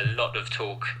have a lot of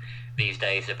talk these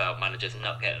days about managers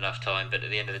not getting enough time, but at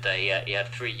the end of the day, he had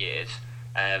 3 years,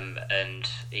 and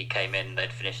he came in,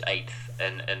 they'd finished 8th,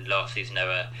 and last season they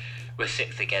were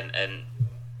 6th again, and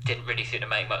didn't really seem to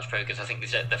make much progress. I think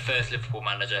this is the first Liverpool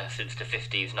manager since the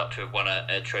 50s not to have won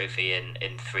a trophy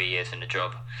in 3 years in the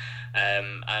job,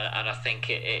 and I think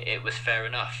it was fair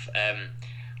enough.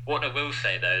 What I will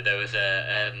say though, there was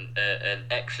an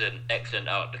excellent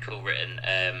article written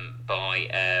by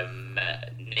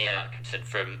Neil Atkinson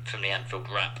from the Anfield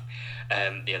Wrap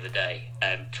the other day,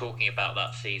 talking about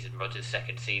that season, Rodgers'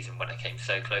 second season, when it came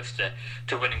so close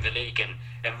to winning the league,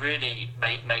 and really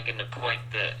making the point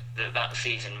that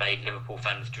season made Liverpool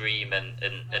fans dream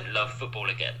and love football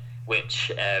again,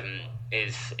 which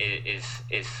is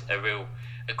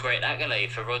a great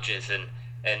accolade for Rodgers,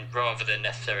 and rather than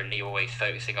necessarily always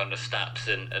focusing on the stats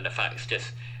and the facts,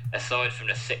 just aside from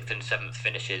the 6th and 7th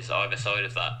finishes either side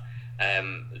of that,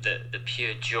 the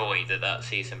pure joy that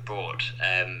season brought,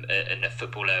 and the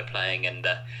football they were playing, and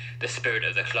the spirit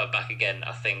of the club back again.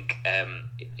 I think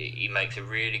he makes a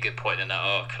really good point in that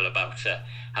article about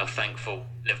how thankful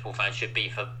Liverpool fans should be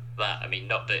for that. I mean,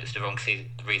 not that it's the wrong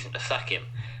reason to sack him,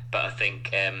 but I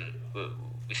think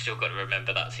we still got to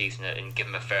remember that season and give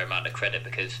him a fair amount of credit,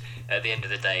 because at the end of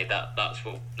the day, that's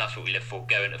what we live for,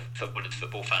 going to football as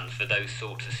football fans, for those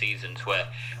sorts of seasons where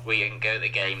we can go to the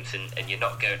games and you're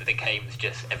not going to the games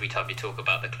just every time you talk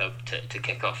about the club to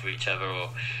kick off for each other or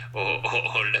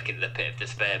look at the pit of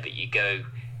despair, but you go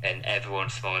and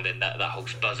everyone's smiling, that whole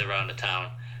buzz around the town,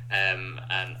 and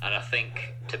I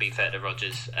think, to be fair to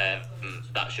Rodgers,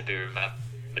 that should be remembered.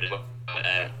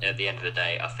 At the end of the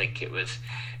day, I think it was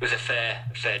a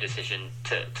fair decision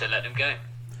to let him go.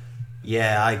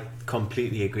 Yeah, I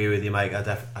completely agree with you, Mike. I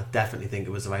definitely think it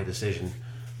was the right decision.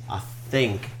 I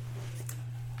think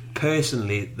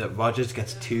personally that Rodgers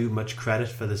gets too much credit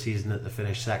for the season that they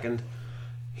finished second.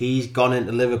 He's gone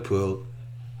into Liverpool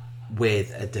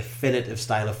with a definitive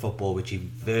style of football, which he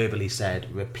verbally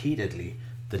said repeatedly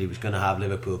that he was going to have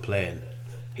Liverpool playing.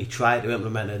 He tried to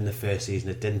implement it in the first season.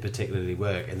 It didn't particularly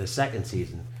work. In the second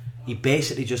season, he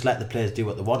basically just let the players do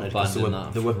what they wanted, because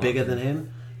they were bigger than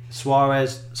him.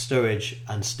 Suarez, Sturridge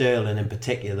and Sterling in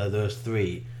particular, those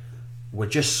three, were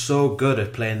just so good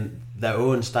at playing their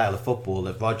own style of football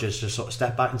that Rodgers just sort of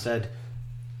stepped back and said,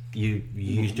 you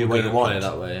do what you want. Play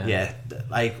that way, yeah,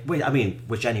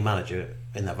 which any manager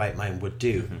in their right mind would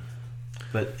do. Mm-hmm.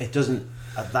 But it doesn't,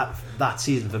 that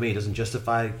season for me doesn't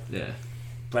justify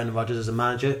Brendan Rodgers as a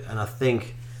manager, and I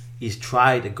think he's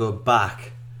tried to go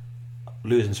back,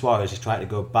 losing Suarez, he's tried to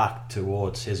go back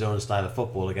towards his own style of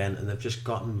football again, and they've just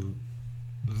gotten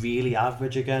really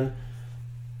average again.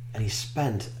 And he's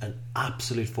spent an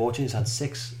absolute fortune. He's had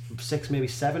six, maybe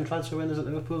 7 transfer windows at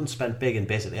Liverpool, and spent big in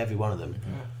basically every one of them.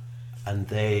 Mm-hmm. And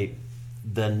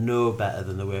they're no better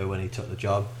than they were when he took the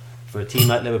job. For a team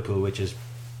like Liverpool, which is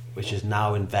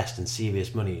now investing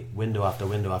serious money, window after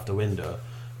window after window,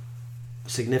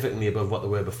 significantly above what they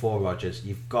were before Rodgers,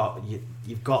 you've got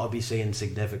to be seeing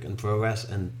significant progress,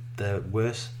 and they're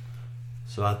worse.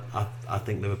 So I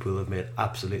think Liverpool have made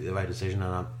absolutely the right decision,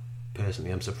 and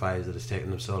I'm surprised that it's taken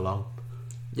them so long.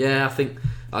 Yeah, I think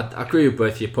I agree with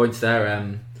both your points there.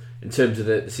 In terms of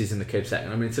the season that came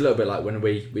second, I mean, it's a little bit like when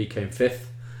we came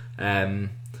fifth.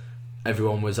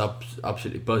 Everyone was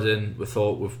absolutely buzzing. We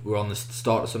thought we're on the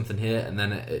start of something here, and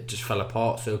then it just fell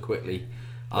apart so quickly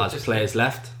as players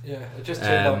left. Yeah, it just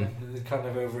turned out they kind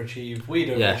of overachieved. We'd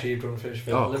overachieved when we finished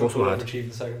fifth. Liverpool overachieved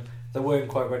in second. They weren't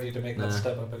quite ready to make that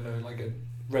step up into like a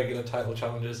regular title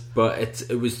challenges. But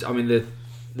it was. I mean,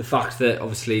 the fact that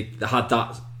obviously they had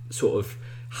that sort of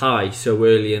high so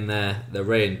early in their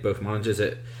reign, both managers,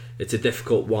 it's a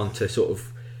difficult one to sort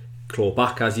of claw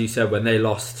back, as you said, when they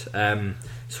lost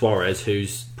Suarez,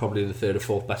 who's probably the 3rd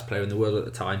or 4th best player in the world at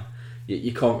the time.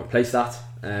 You can't replace that,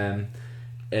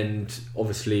 and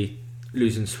obviously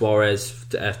losing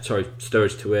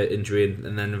Sturridge to an injury,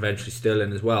 and then eventually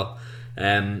Sterling as well.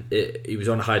 He was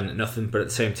on hiding at nothing, but at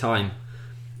the same time,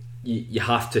 you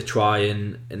have to try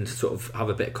and sort of have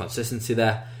a bit of consistency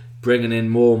there, bringing in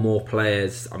more and more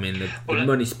players. I mean, the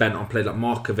money spent on players like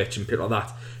Markovic and people like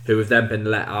that, who have then been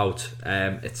let out.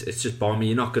 It's just balmy.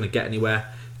 You're not going to get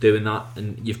anywhere doing that,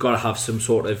 and you've got to have some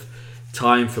sort of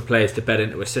time for players to bed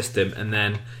into a system and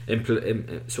then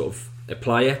sort of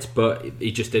apply it. But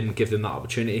he just didn't give them that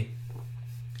opportunity.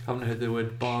 I haven't heard the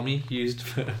word balmy used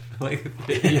for like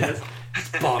years. It's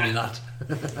balmy, that.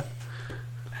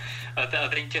 I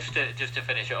think just to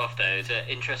finish it off, though, it's an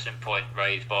interesting point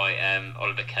raised by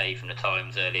Oliver Kay from the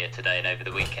Times earlier today and over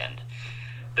the weekend.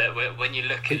 That when you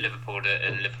look at Liverpool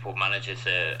and Liverpool managers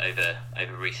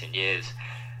over recent years,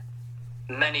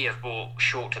 many have brought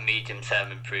short to medium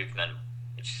term improvement,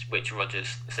 which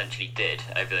Rodgers essentially did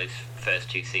over those first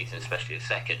 2 seasons, especially the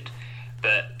second.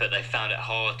 But they found it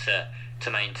hard to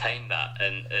maintain that.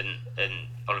 And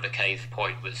Oliver Kay's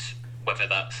point was whether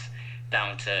that's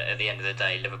down to, at the end of the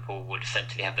day, Liverpool would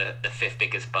essentially have the 5th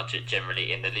biggest budget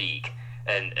generally in the league,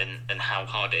 and how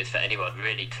hard it is for anyone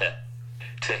really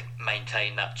to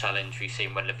maintain that challenge we've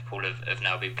seen when Liverpool have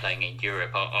now been playing in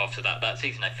Europe. After that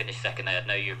season, they finished second. They had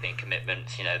no European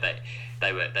commitments. You know,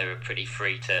 they were pretty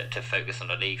free to focus on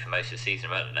the league for most of the season,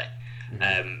 weren't they?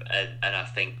 Mm-hmm. And I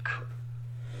think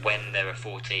when there are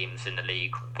 4 teams in the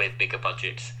league with bigger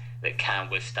budgets that can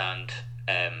withstand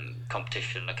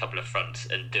competition on a couple of fronts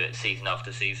and do it season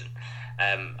after season,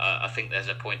 I think there's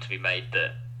a point to be made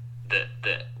that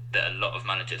a lot of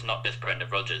managers, not just Brendan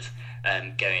Rodgers,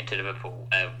 going into Liverpool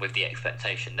with the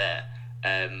expectation there,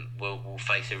 will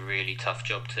face a really tough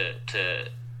job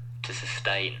to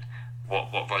sustain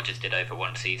what Rodgers did over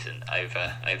one season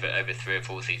over 3 or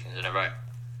 4 seasons in a row.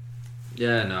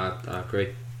 Yeah, no, I agree.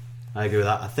 I agree with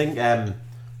that. I think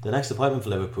the next appointment for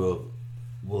Liverpool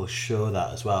will show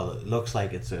that as well. It looks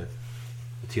like it's a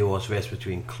 2-horse race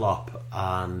between Klopp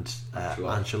and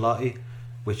Ancelotti,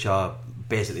 which are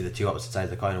basically the 2 opposite sides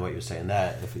of the coin of what you were saying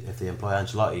there. If they employ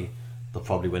Ancelotti, they'll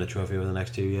probably win a trophy over the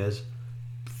next 2 years.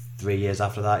 3 years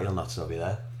after that, he'll not still be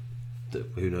there.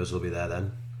 Who knows who'll be there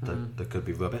then? That could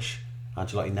be rubbish.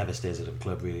 Ancelotti never stays at a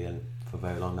club really for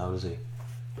very long now, does he?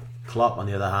 Klopp, on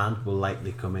the other hand, will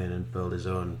likely come in and build his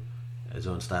own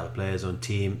style of play, his own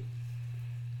team.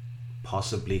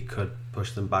 Possibly could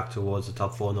push them back towards the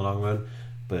top 4 in the long run,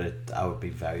 but I would be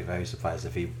very, very surprised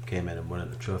if he came in and won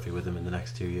a trophy with them in the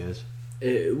next 2 years.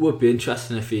 It would be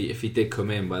interesting if he did come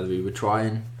in, whether he would try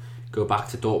and go back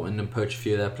to Dortmund and poach a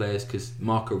few of their players, because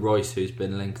Marco Reus, who's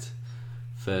been linked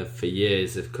for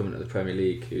years of coming to the Premier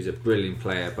League, who's a brilliant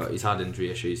player, but he's had injury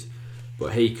issues.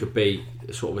 But he could be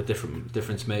sort of a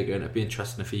difference maker, and it'd be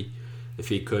interesting if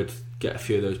he could get a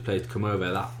few of those players to come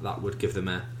over. That would give them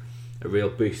a real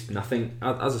boost. And I think,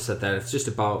 as I said there, it's just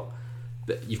about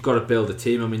that you've got to build a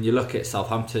team. I mean, you look at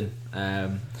Southampton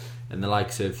and the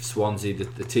likes of Swansea,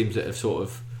 the teams that have sort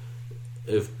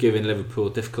of given Liverpool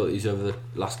difficulties over the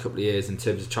last couple of years in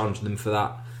terms of challenging them for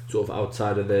that sort of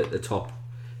outside of the top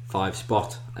 5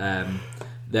 spot.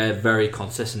 They're very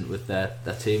consistent with their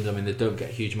teams. I mean, they don't get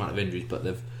a huge amount of injuries, but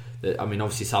I mean,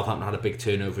 obviously Southampton had a big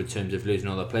turnover in terms of losing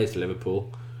all their players to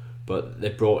Liverpool, but they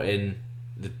brought in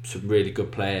some really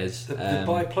good players. They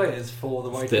buy players for the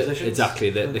right positions. Exactly,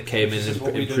 they came in and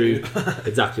improved.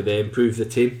 Exactly, they improved the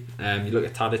team. You look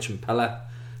at Tadic and Pella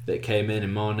that came in,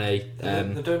 and Mane.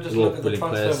 They don't just look at the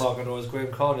transfer market or as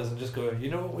Graham Carter's and just go, you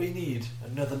know what we need?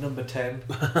 Another number 10.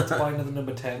 Let's buy another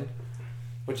number 10.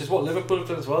 Which is what Liverpool have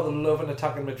done as well. They love an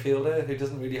attacking midfielder who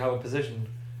doesn't really have a position.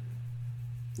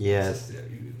 Yes.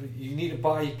 You need to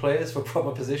buy players for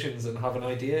proper positions and have an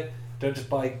idea. Don't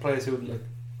just buy players who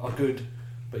are good,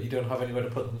 but you don't have anywhere to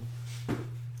put them.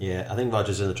 Yeah, I think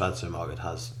Rodgers in the transfer market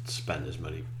has spent his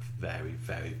money very,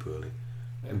 very poorly.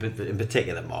 In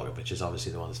particular, Morgan, is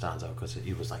obviously the one that stands out because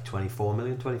he was like 24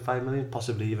 million, 25 million,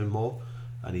 possibly even more.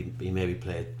 And he maybe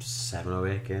played 7 or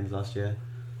 8 games last year.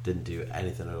 Didn't do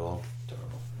anything at all.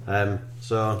 I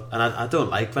don't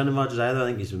like Brendan Rodgers either. I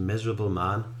think he's a miserable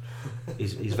man.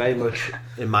 He's very much,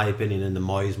 in my opinion, in the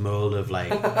Moyes mould of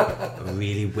like a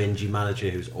really whingy manager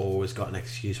who's always got an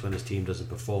excuse when his team doesn't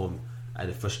perform, and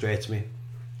it frustrates me.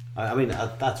 I mean,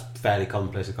 that's fairly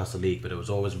commonplace across the league, but it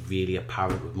was always really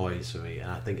apparent with Moyes for me,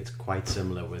 and I think it's quite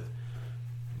similar with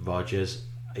Rodgers.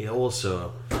 He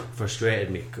also frustrated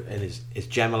me in his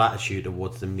general attitude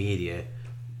towards the media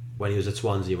when he was at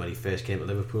Swansea, when he first came to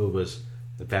Liverpool, was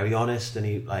very honest, and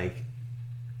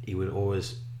he would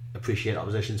always appreciate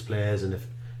opposition's players, and if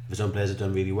his own players had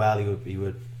done really well, he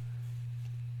would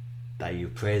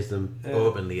praise them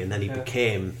openly, and then he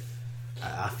became,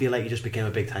 I feel like he just became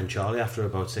a big time Charlie after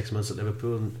about 6 months at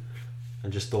Liverpool,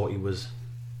 and just thought he was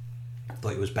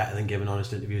better than giving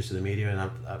honest interviews to the media,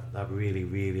 and that really,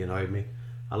 really annoyed me.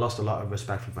 I lost a lot of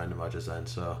respect for Brendan Rodgers then,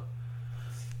 so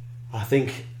I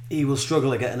think he will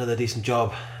struggle to get another decent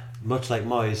job. Much like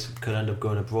Moyes could end up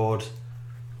going abroad.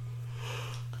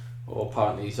 Or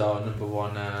apparently he's our number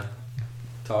 1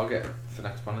 target for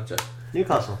next manager.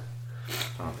 Newcastle.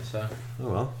 Apparently so. Oh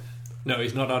well. No,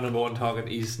 he's not our number 1 target.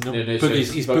 He's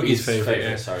Boogie's favourite.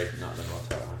 Yeah. Sorry, not number 1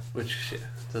 target. Which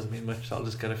doesn't mean much. I'll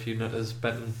just get a few nutters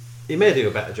betting. He may do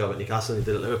a better job at Newcastle than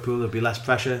he did at Liverpool. There'll be less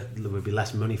pressure. There will be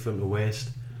less money for him to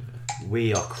waste.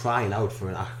 We are crying out for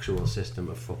an actual system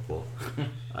of football,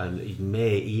 and he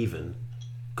may even,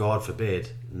 God forbid,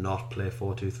 not play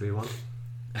 4-2-3-1.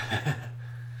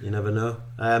 You never know.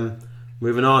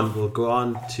 Moving on, we'll go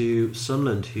on to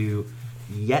Sunderland, who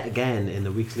yet again in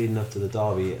the weeks leading up to the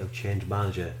derby have changed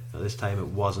manager. Now, this time it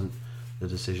wasn't the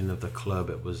decision of the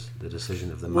club; it was the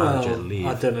decision of the manager to leave.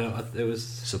 I don't know. It was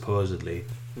supposedly.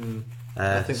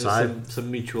 I think there's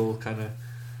some mutual kind of.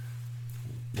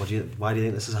 Why do you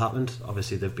think this has happened?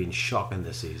 Obviously, they've been shocking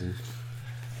this season.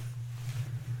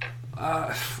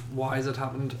 Why has it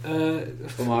happened?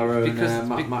 From our own because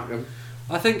Matt Mackham.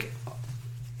 I think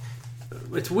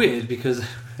it's weird because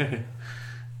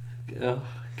oh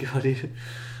god, he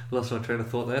lost my train of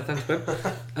thought there. Thanks, Ben.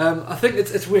 I think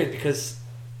it's weird because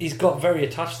he's got very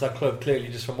attached to that club clearly,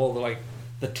 just from all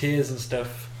the tears and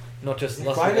stuff. Not just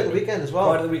He cried at the weekend as well.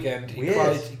 Cried at the weekend. He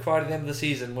cried at the end of the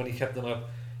season when he kept them up.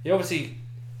 He obviously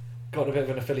got a bit of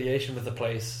an affiliation with the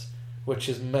place, which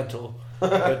is mental,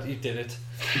 but he did it.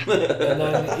 And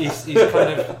then he's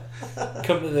kind of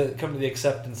come to the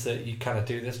acceptance that you kind of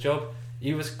do this job.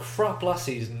 He was crap last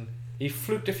season. He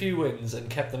fluked a few wins and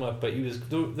kept them up, but he was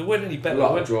they weren't any better. A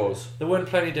lot of draws. They weren't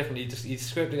plenty different. He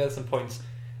scraped together some points.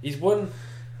 He's won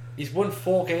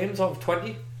 4 games out of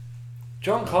 20.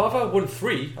 John Carver won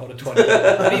 3 out of 20,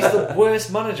 and he's the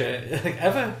worst manager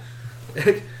ever.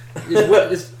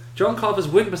 John Carver's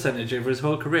win percentage over his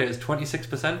whole career is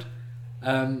 26%.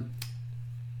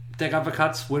 Dick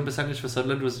Advocat's win percentage for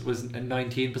Sunderland was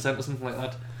 19% or something like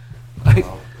that.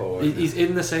 He's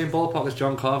in the same ballpark as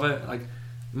John Carver. Like,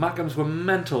 Mackhams were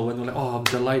mental when they were like, "Oh, I'm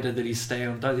delighted that he's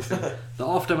staying." They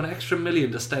offered him an extra $1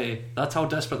 million to stay. That's how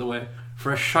desperate they were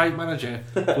for a shite manager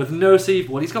with no CV.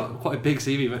 Well, he's got quite a big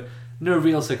CV, but no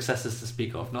real successes to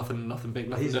speak of. Nothing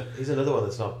big. He's another one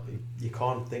that's not. You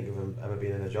can't think of him ever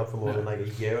being in a job for more than like a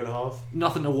year and a half.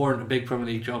 Nothing to warrant a big Premier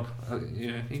League job.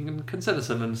 You can consider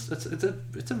Sunderland.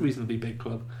 It's a reasonably big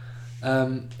club,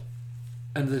 and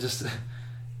they just.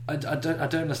 I don't understand. I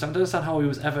don't understand how he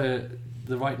was ever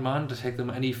the right man to take them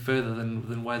any further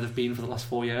than where they've been for the last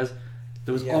 4 years.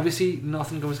 There was obviously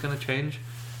nothing was going to change,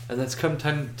 and it's come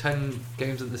 10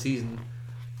 games of the season,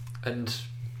 and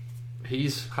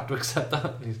he's had to accept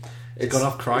that. He's gone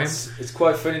off crying. It's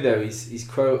quite funny though. His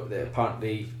quote that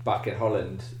apparently back in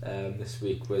Holland this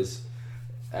week was,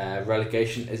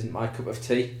 "Relegation isn't my cup of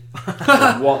tea."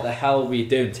 What the hell were you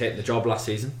doing taking the job last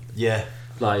season? Yeah,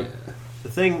 like the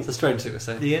thing. It's a strange thing to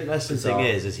say. The interesting thing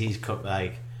is he's cut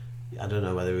like. I don't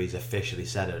know whether he's officially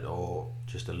said it or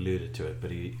just alluded to it, but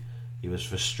he was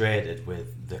frustrated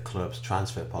with the club's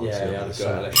transfer policy. It's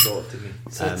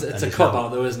a cop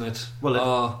out though, isn't it?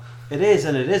 Well, it is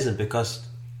and it isn't, because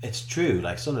it's true.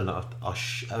 Like, Sunderland are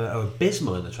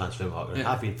abysmal in the transfer market and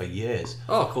have been for years.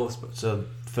 Oh, of course. But so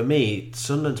for me,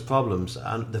 Sunderland's problems,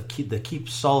 and they keep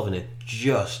solving it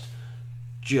just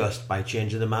by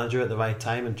changing the manager at the right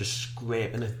time and just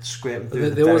scraping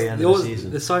through the very end of the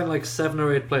season. They signed like 7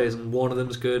 or 8 players, and one of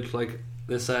them's good. Like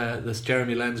this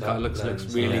Jeremy Lenz guy looks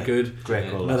really good. Great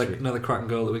goal. Another cracking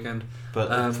goal at the weekend.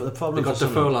 But the problem, they got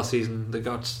Defoe last season. They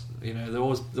got they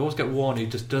always get one who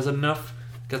just does enough,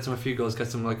 gets them a few goals,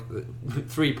 gets them like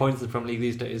 3 points in the Premier League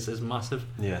these days is massive.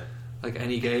 Yeah, like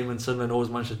any game, and Sunderland always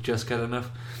manage to just get enough.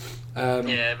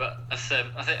 Yeah, but that's,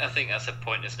 I think that's a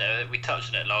point, isn't it? We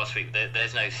touched on it last week.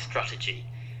 There's no strategy.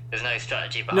 There's no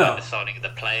strategy behind the signing of the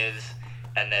players,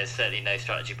 and there's certainly no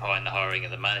strategy behind the hiring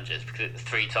of the managers. Because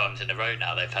 3 times in a row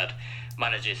now they've had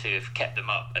managers who have kept them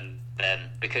up, and then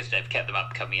because they've kept them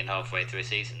up coming in halfway through a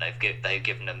season, they've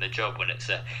given them the job when it's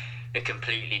a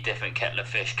completely different kettle of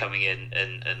fish coming in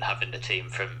and having the team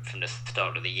from the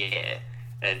start of the year.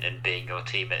 And being your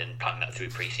team and planning that through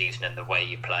pre-season and the way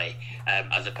you play,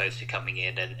 as opposed to coming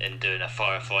in and doing a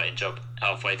firefighting job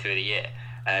halfway through the year.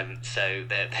 So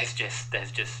there's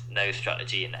just no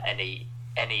strategy in any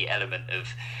element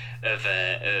of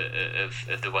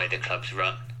the way the clubs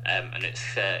run, and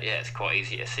it's quite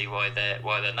easy to see why they're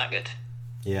knackered.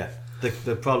 Yeah,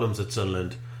 the problems at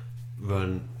Sunderland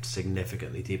run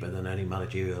significantly deeper than any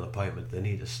managerial appointment. They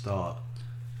need to start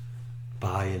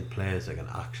buying players that can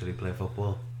actually play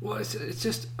football. Well, it's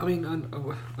just, I mean,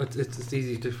 it's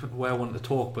easy to where I want to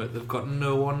talk, but they've got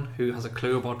no one who has a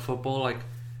clue about football, like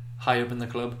high up in the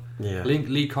club. Yeah,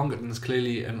 Lee Congerton's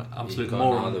clearly an absolute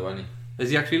moron. Has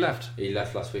he actually left? He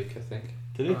left last week, I think.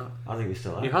 Did he? I think he's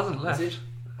still there. He hasn't left.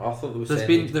 I thought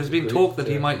there's been talk that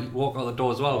he might walk out the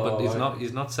door as well, but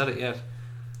he's not said it yet.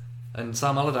 And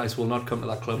Sam Allardyce will not come to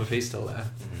that club if he's still there.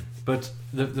 Mm-hmm. But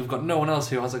they've got no one else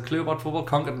who has a clue about football.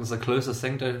 Congerton's the closest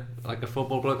thing to like a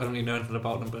football bloke. I don't really know anything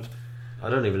about him, but I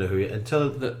don't even know who he until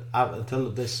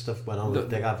this stuff went on with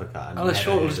Dick Advocat. Alice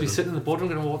Shaw will just be sitting in the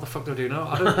boardroom going, "What the fuck do I do now?"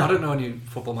 I don't know any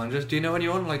football managers. Do you know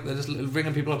anyone? Like, they're just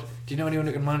ringing people up. Do you know anyone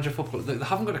who can manage a football? They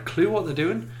haven't got a clue what they're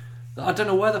doing. I don't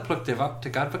know where they plucked Dick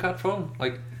Advocat from.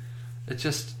 Like, it's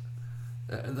just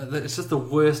the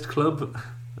worst club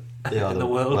in the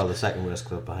world. Well, the second worst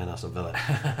club behind Aston Villa.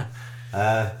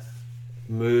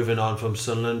 Moving on from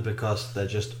Sunderland because they're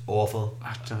just awful.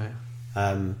 I don't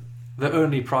know. The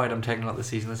only pride I'm taking out this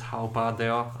season is how bad they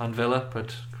are, and Villa.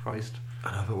 But Christ,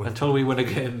 I know, but until we win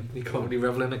again, you can't really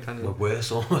revel in it, can you? We're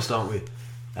worse almost, aren't we?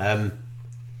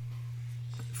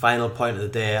 final point of the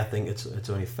day, I think it's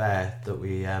only fair that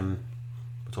we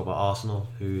talk about Arsenal,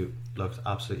 who looked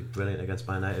absolutely brilliant against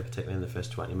Man United, particularly in the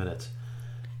first 20 minutes.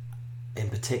 In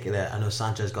particular, I know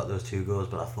Sanchez got those 2 goals,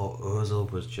 but I thought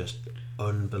Ozil was just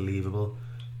unbelievable.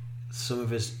 Some of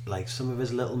his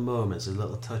little moments, his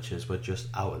little touches were just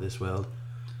out of this world.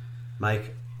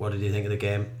 Mike, what did you think of the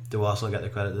game? Do Arsenal get the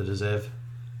credit they deserve?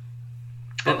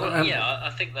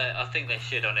 I think they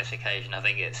should on this occasion. I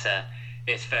think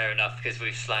it's fair enough because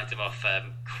we've slagged them off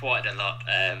quite a lot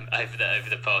over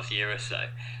the past year or so.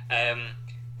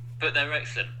 But they're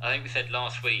excellent. I think we said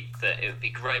last week that it would be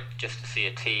great just to see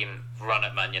a team run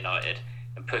at Man United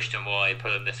and push them wide,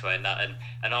 pull them this way and that.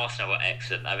 And Arsenal were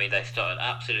excellent. I mean, they started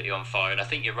absolutely on fire. And I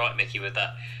think you're right, Mickey, with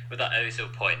that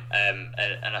Ozil point.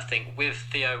 And I think with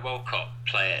Theo Walcott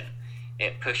playing,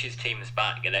 it pushes teams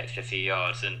back an extra few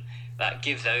yards, and that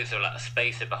gives Ozil a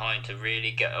spacer behind to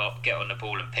really get on the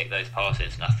ball and pick those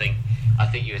passes. And I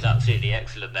think he was absolutely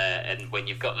excellent there. And when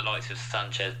you've got the likes of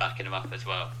Sanchez backing him up as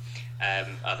well, I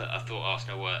thought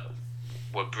Arsenal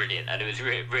were brilliant, and it was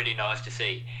really, really nice to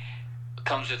see. It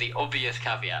comes with the obvious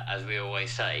caveat, as we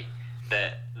always say,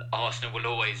 that Arsenal will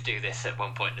always do this at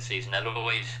one point in the season. They'll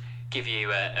always give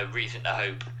you a reason to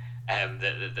hope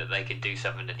that they can do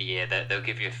something in the year. They'll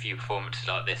give you a few performances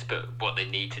like this, but what they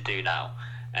need to do now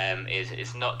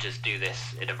is not just do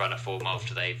this in a run of form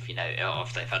after they've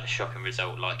had a shocking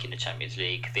result like in the Champions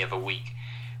League the other week.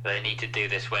 They need to do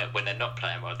this when they're not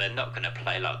playing well. They're not going to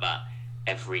play like that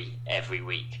every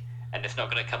week, and it's not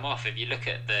going to come off. If you look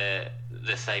at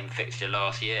the same fixture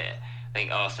last year, I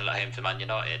think Arsenal at home to Man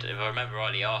United, if I remember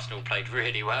rightly, Arsenal played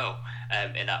really well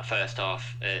in that first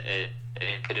half. It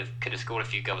could have scored a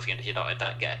few goals against United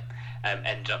that game,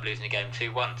 ended up losing the game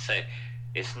 2-1. So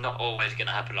it's not always going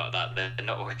to happen like that. They're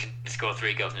not always going to score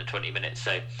 3 goals in 20 minutes.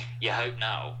 So you hope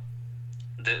now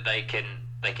that they can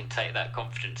take that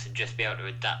confidence and just be able to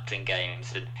adapt in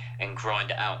games and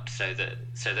grind it out so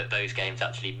that those games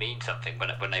actually mean something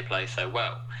when they play so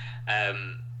well. I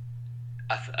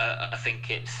think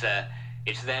it's there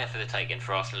for the taking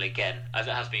for Arsenal again, as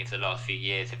it has been for the last few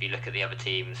years. If you look at the other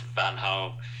teams, Van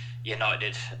Gaal,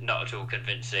 United not at all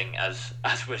convincing as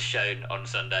was shown on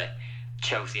Sunday.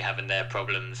 Chelsea having their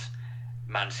problems,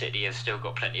 Man City have still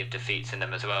got plenty of defeats in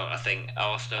them as well. I think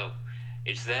Arsenal,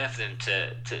 it's there for them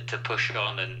to push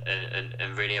on and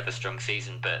really have a strong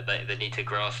season, but they need to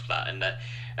grasp that, and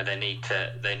they need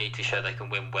to show they can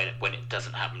win when it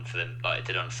doesn't happen for them like it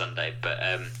did on Sunday. But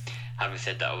having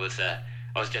said that,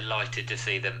 I was delighted to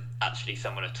see them actually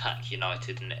someone attack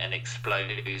United and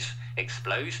expose.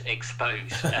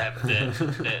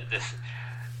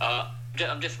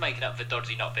 I'm just making up for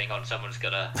Dodgy not being on. Someone's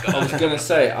got to. I was going to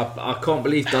say, I can't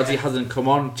believe Dodgy hasn't come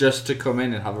on just to come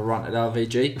in and have a rant at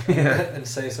LVG and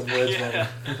say some words. Yeah.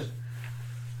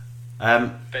 I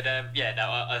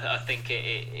think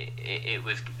it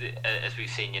was, as we've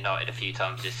seen United a few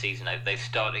times this season, they've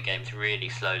started games really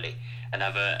slowly and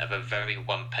have a very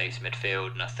one-pace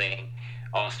midfield, and I think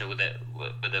Arsenal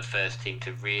were the first team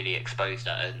to really expose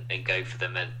that and go for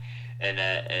them and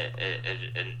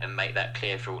make that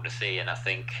clear for all to see. And I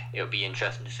think it'll be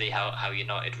interesting to see how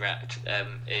United react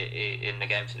in the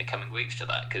games in the coming weeks to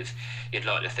that, because you'd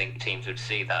like to think teams would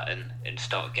see that and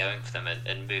start going for them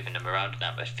and moving them around in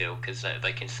that midfield, because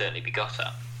they can certainly be got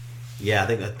at. Yeah,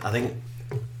 I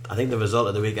think the result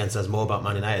of the weekend says more about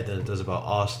Man United than it does about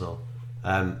Arsenal.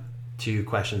 2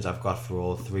 questions I've got for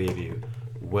all 3 of you.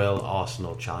 Will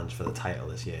Arsenal challenge for the title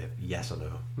this year? Yes or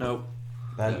no? No.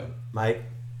 Ben? No. Mike?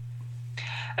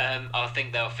 I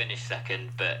think they'll finish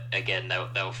second, but again,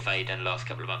 they'll fade in the last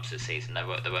couple of months of the season. They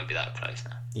won't be that close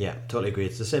now. Yeah, totally agree.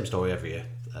 It's the same story every year.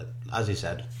 As you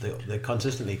said, they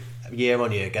consistently, year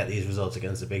on year, get these results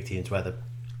against the big teams where they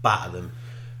batter them,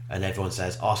 and everyone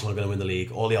says Arsenal are going to win the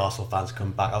league. All the Arsenal fans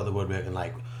come back out of the woodwork and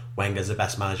like, Wenger's the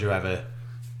best manager ever.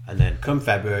 And then come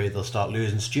February, they'll start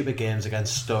losing stupid games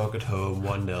against Stoke at home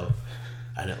 1-0,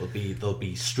 and they'll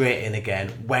be straight in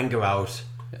again. Wenger out.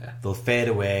 Yeah. They'll fade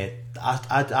away.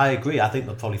 I agree. I think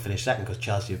they'll probably finish second because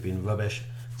Chelsea have been rubbish.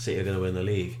 City are going to win the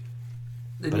league,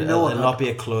 but it'll not be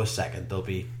a close second. They'll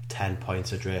be 10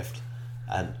 points adrift,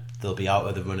 and they'll be out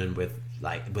of the running with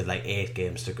 8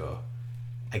 games to go.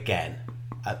 Again,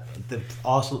 the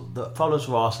problems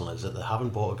for Arsenal is that they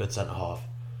haven't bought a good centre half,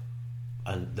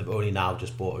 and they've only now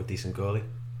just bought a decent goalie,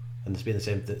 and it's been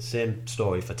the same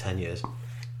story for 10 years.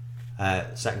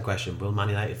 Second question: will Man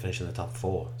United finish in the top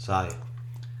 4? Sorry.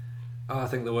 I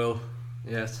think they will.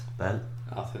 Yes. Ben?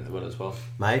 I think they will as well.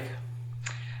 Mike?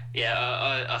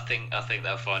 Yeah, I think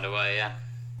they'll find a way. Yeah.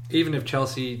 Even if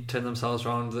Chelsea turn themselves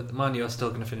around, Man U are still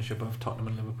going to finish above Tottenham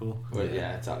and Liverpool. Well,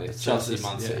 yeah, exactly. It's Chelsea, just,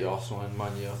 Man City, Arsenal, and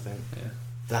Man U, I think. Yeah.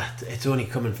 that it's only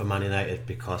coming from Man United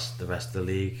because the rest of the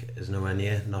league is nowhere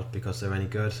near, not because they're any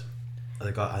good.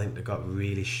 I think they got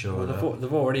really shown up.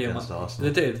 They've already against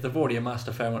Arsenal. They've already amassed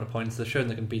a fair amount of points. They've shown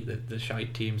they can beat the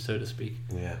shite team, so to speak.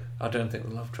 Yeah. I don't think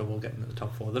they'll have trouble getting to the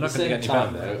top 4. They're not At going to the get same any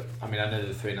time, better. though, I mean, I know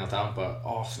they're 3-0 down, but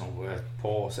Arsenal were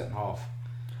poor second half.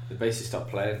 They basically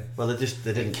stopped playing. Well, they It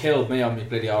didn't. killed me on my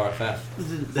bloody RFF.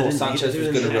 Thought Sanchez was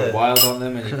going to run wild on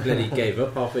them, and he bloody gave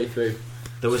up halfway through.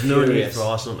 There was no need Furious. for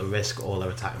Arsenal to risk all their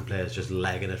attacking players just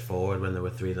legging it forward when they were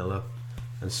 3-0 up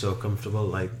and so comfortable.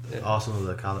 Like Arsenal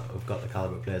have got the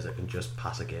calibre of players that can just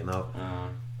pass a game out.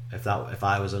 If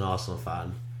I was an Arsenal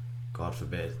fan, God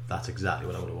forbid, that's exactly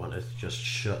what I would have wanted. Just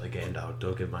shut the game down.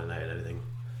 Don't give Man United anything.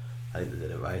 I think they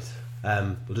did it right.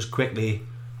 We'll just quickly,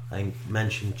 I think,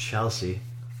 mention Chelsea.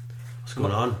 What's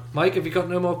going on? Mike, have you got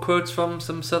no more quotes from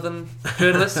some southern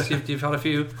journalists? you've had a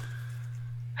few.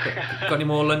 Got any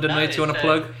more London mates you want to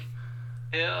plug?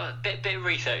 Yeah, bit of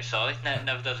research side,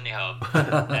 never does any harm.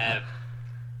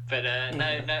 But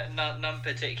none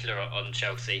particular on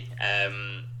Chelsea.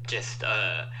 Just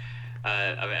I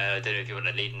mean, I don't know if you want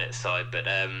to lead in it side, but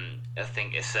I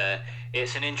think it's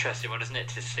an interesting one, isn't it,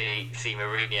 to see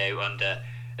Mourinho under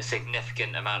a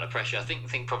significant amount of pressure. I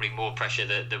think probably more pressure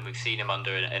than we've seen him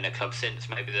under in a club since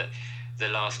maybe the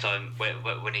last time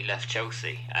when he left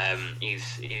Chelsea.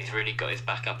 He's really got his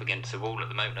back up against the wall at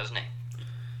the moment, hasn't he?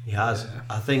 He has. Yeah.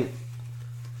 I think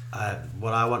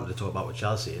what I wanted to talk about with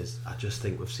Chelsea is I just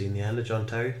think we've seen the end of John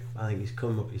Terry. I think he's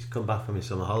come back from his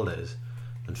summer holidays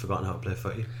and forgotten how to play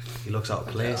footy. He looks out of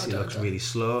place. He looks really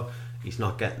slow. He's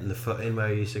not getting the foot in where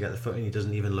he used to get the foot in. He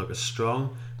doesn't even look as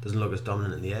strong. Doesn't look as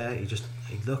dominant in the air. He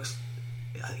looks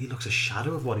a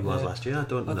shadow of what he was last year. I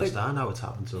don't understand how it's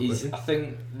happened so quickly. I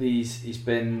think he's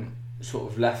been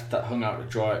sort of left hung out to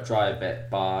dry a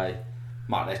bit by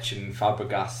Matic and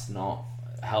Fabregas not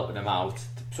helping him out,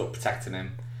 sort of protecting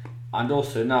him. And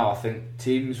also now I think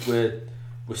teams were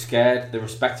scared. They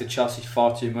respected Chelsea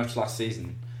far too much last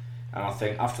season. And I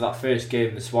think after that first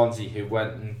game, the Swansea, who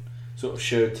went and sort of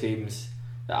showed teams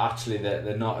that actually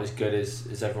they're not as good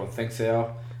as everyone thinks they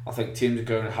are, I think teams are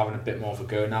going and having a bit more of a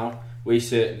go now. We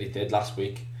certainly did last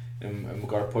week, and we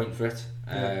got a point for it.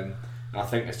 And I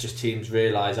think it's just teams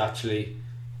realise actually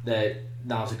that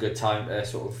now's a good time to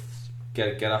sort of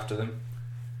get after them.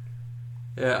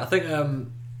 Yeah, I think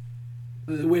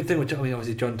the weird thing with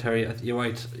obviously John Terry, you're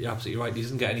right, you're absolutely right. He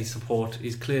doesn't get any support.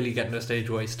 He's clearly getting to a stage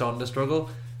where he's starting to struggle.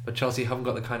 But Chelsea haven't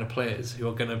got the kind of players who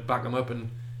are going to back him up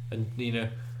and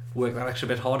work that extra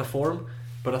bit harder for him.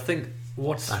 But I think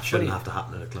that shouldn't have to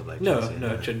happen at a club like Chelsea. No,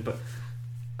 it shouldn't. But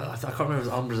I can't remember if it was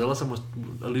Alan Brazil was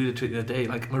alluded to it the other day.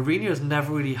 Like Mourinho has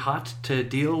never really had to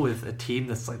deal with a team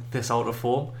that's like this out of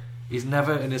form. He's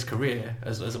never in his career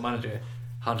as a manager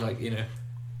had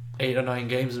 8 or 9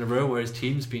 games in a row where his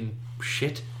team's been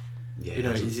shit.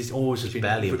 Yeah, he's always just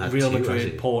been Real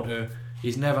Madrid, Porto.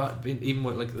 He's never been, even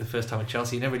with the first time at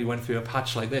Chelsea, he never really went through a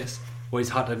patch like this where he's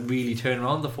had to really turn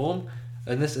around the form.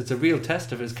 And it's a real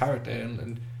test of his character,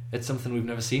 and it's something we've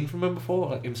never seen from him before.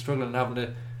 Like him struggling and having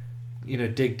to,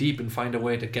 dig deep and find a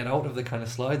way to get out of the kind of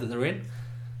slide that they're in.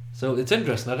 So it's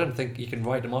interesting. I don't think you can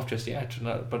write him off just yet.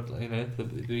 But they'll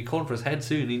be calling for his head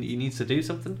soon. He needs to do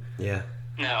something. Yeah.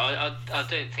 No, I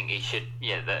don't think he should.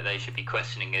 Yeah, that they should be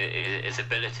questioning his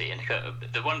ability. And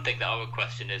the one thing that I would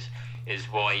question is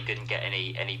why he didn't get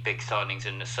any big signings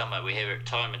in the summer. We hear it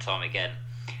time and time again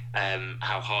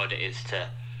how hard it is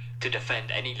to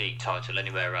defend any league title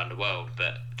anywhere around the world.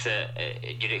 But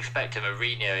you'd expect a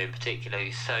Mourinho in particular,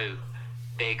 who's so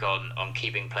big on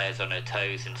keeping players on their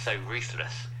toes and so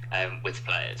ruthless with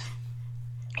players.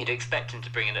 You'd expect him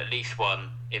to bring in at least one,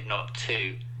 if not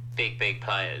two, big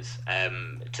players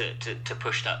to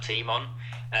push that team on,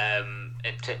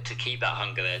 and to keep that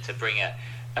hunger there, to bring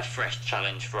a fresh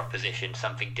challenge for opposition,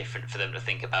 something different for them to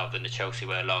think about than the Chelsea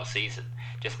were last season.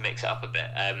 Just mix it up a bit.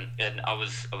 And I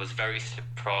was very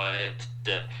surprised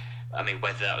that,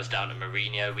 whether that was down to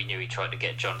Mourinho, we knew he tried to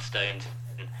get John Stones,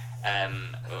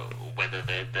 whether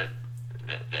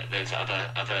there's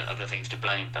other things to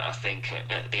blame. But I think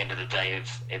at the end of the day,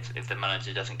 if the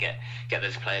manager doesn't get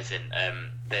those players in,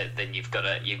 then you've got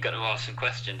to ask some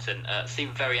questions. And it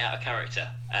seemed very out of character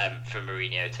for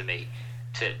Mourinho to me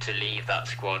to leave that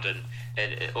squad and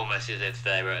almost as if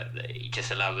he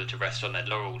just allowed them to rest on their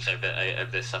laurels over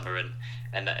the summer,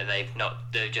 and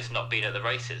they've just not been at the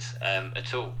races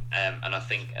at all. And I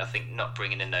think not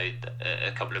bringing in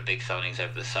a couple of big signings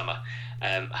over the summer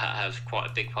has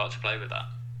quite a big part to play with that.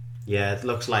 Yeah, it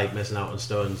looks like missing out on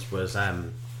Stones was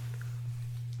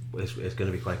it's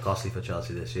going to be quite costly for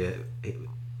Chelsea this year.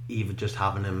 Even just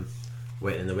having him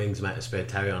waiting in the wings might have spared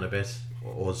Terry on a bit,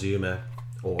 or Zuma,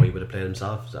 or he would have played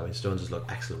himself. So, I mean, Stones has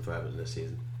looked excellent for Everton this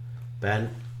season.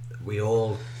 Ben, we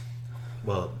all,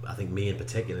 well, I think me in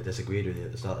particular, disagreed with you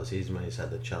at the start of the season when you said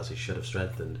that Chelsea should have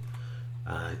strengthened.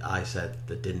 I said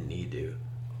they didn't need to.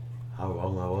 How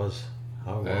wrong I was.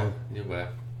 How wrong. You were.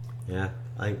 Yeah,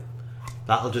 I think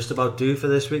that'll just about do for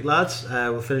this week, lads.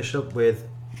 We'll finish up with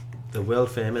the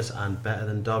world famous and better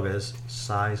than Doggers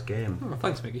size game. Oh,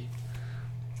 thanks, Mickey.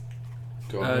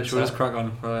 Go on, Should we just crack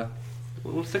on?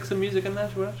 We'll stick some music in there,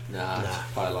 should we? Nah,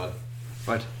 pile on.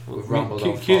 Right, We've rumbled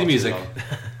on cue the far music. too long.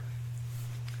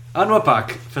 And we're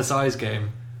back for size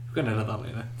game. We're going to edit that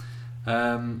later.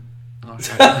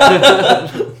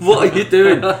 What are you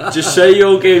doing? Just say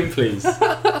your game, please. Do you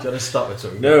want to stop with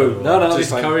something? No, it's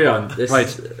just fine. carry on. Right.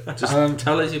 Just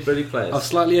tell us your bloody players. I've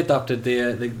slightly adapted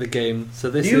the game. So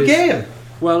this New is game?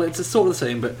 Well, it's sort of the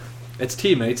same, but it's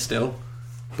teammates still.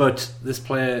 But this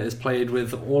player is played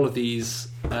with all of these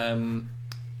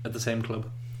at the same club.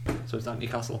 So it's at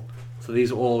Newcastle. So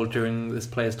these are all during this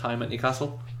player's time at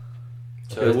Newcastle.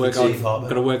 So Got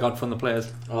Harper. to work out from the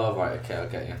players. Oh, right, okay, I'll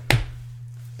get you.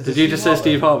 Did you just say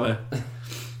Steve Harper?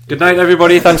 Good night,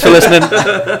 everybody. Thanks for listening.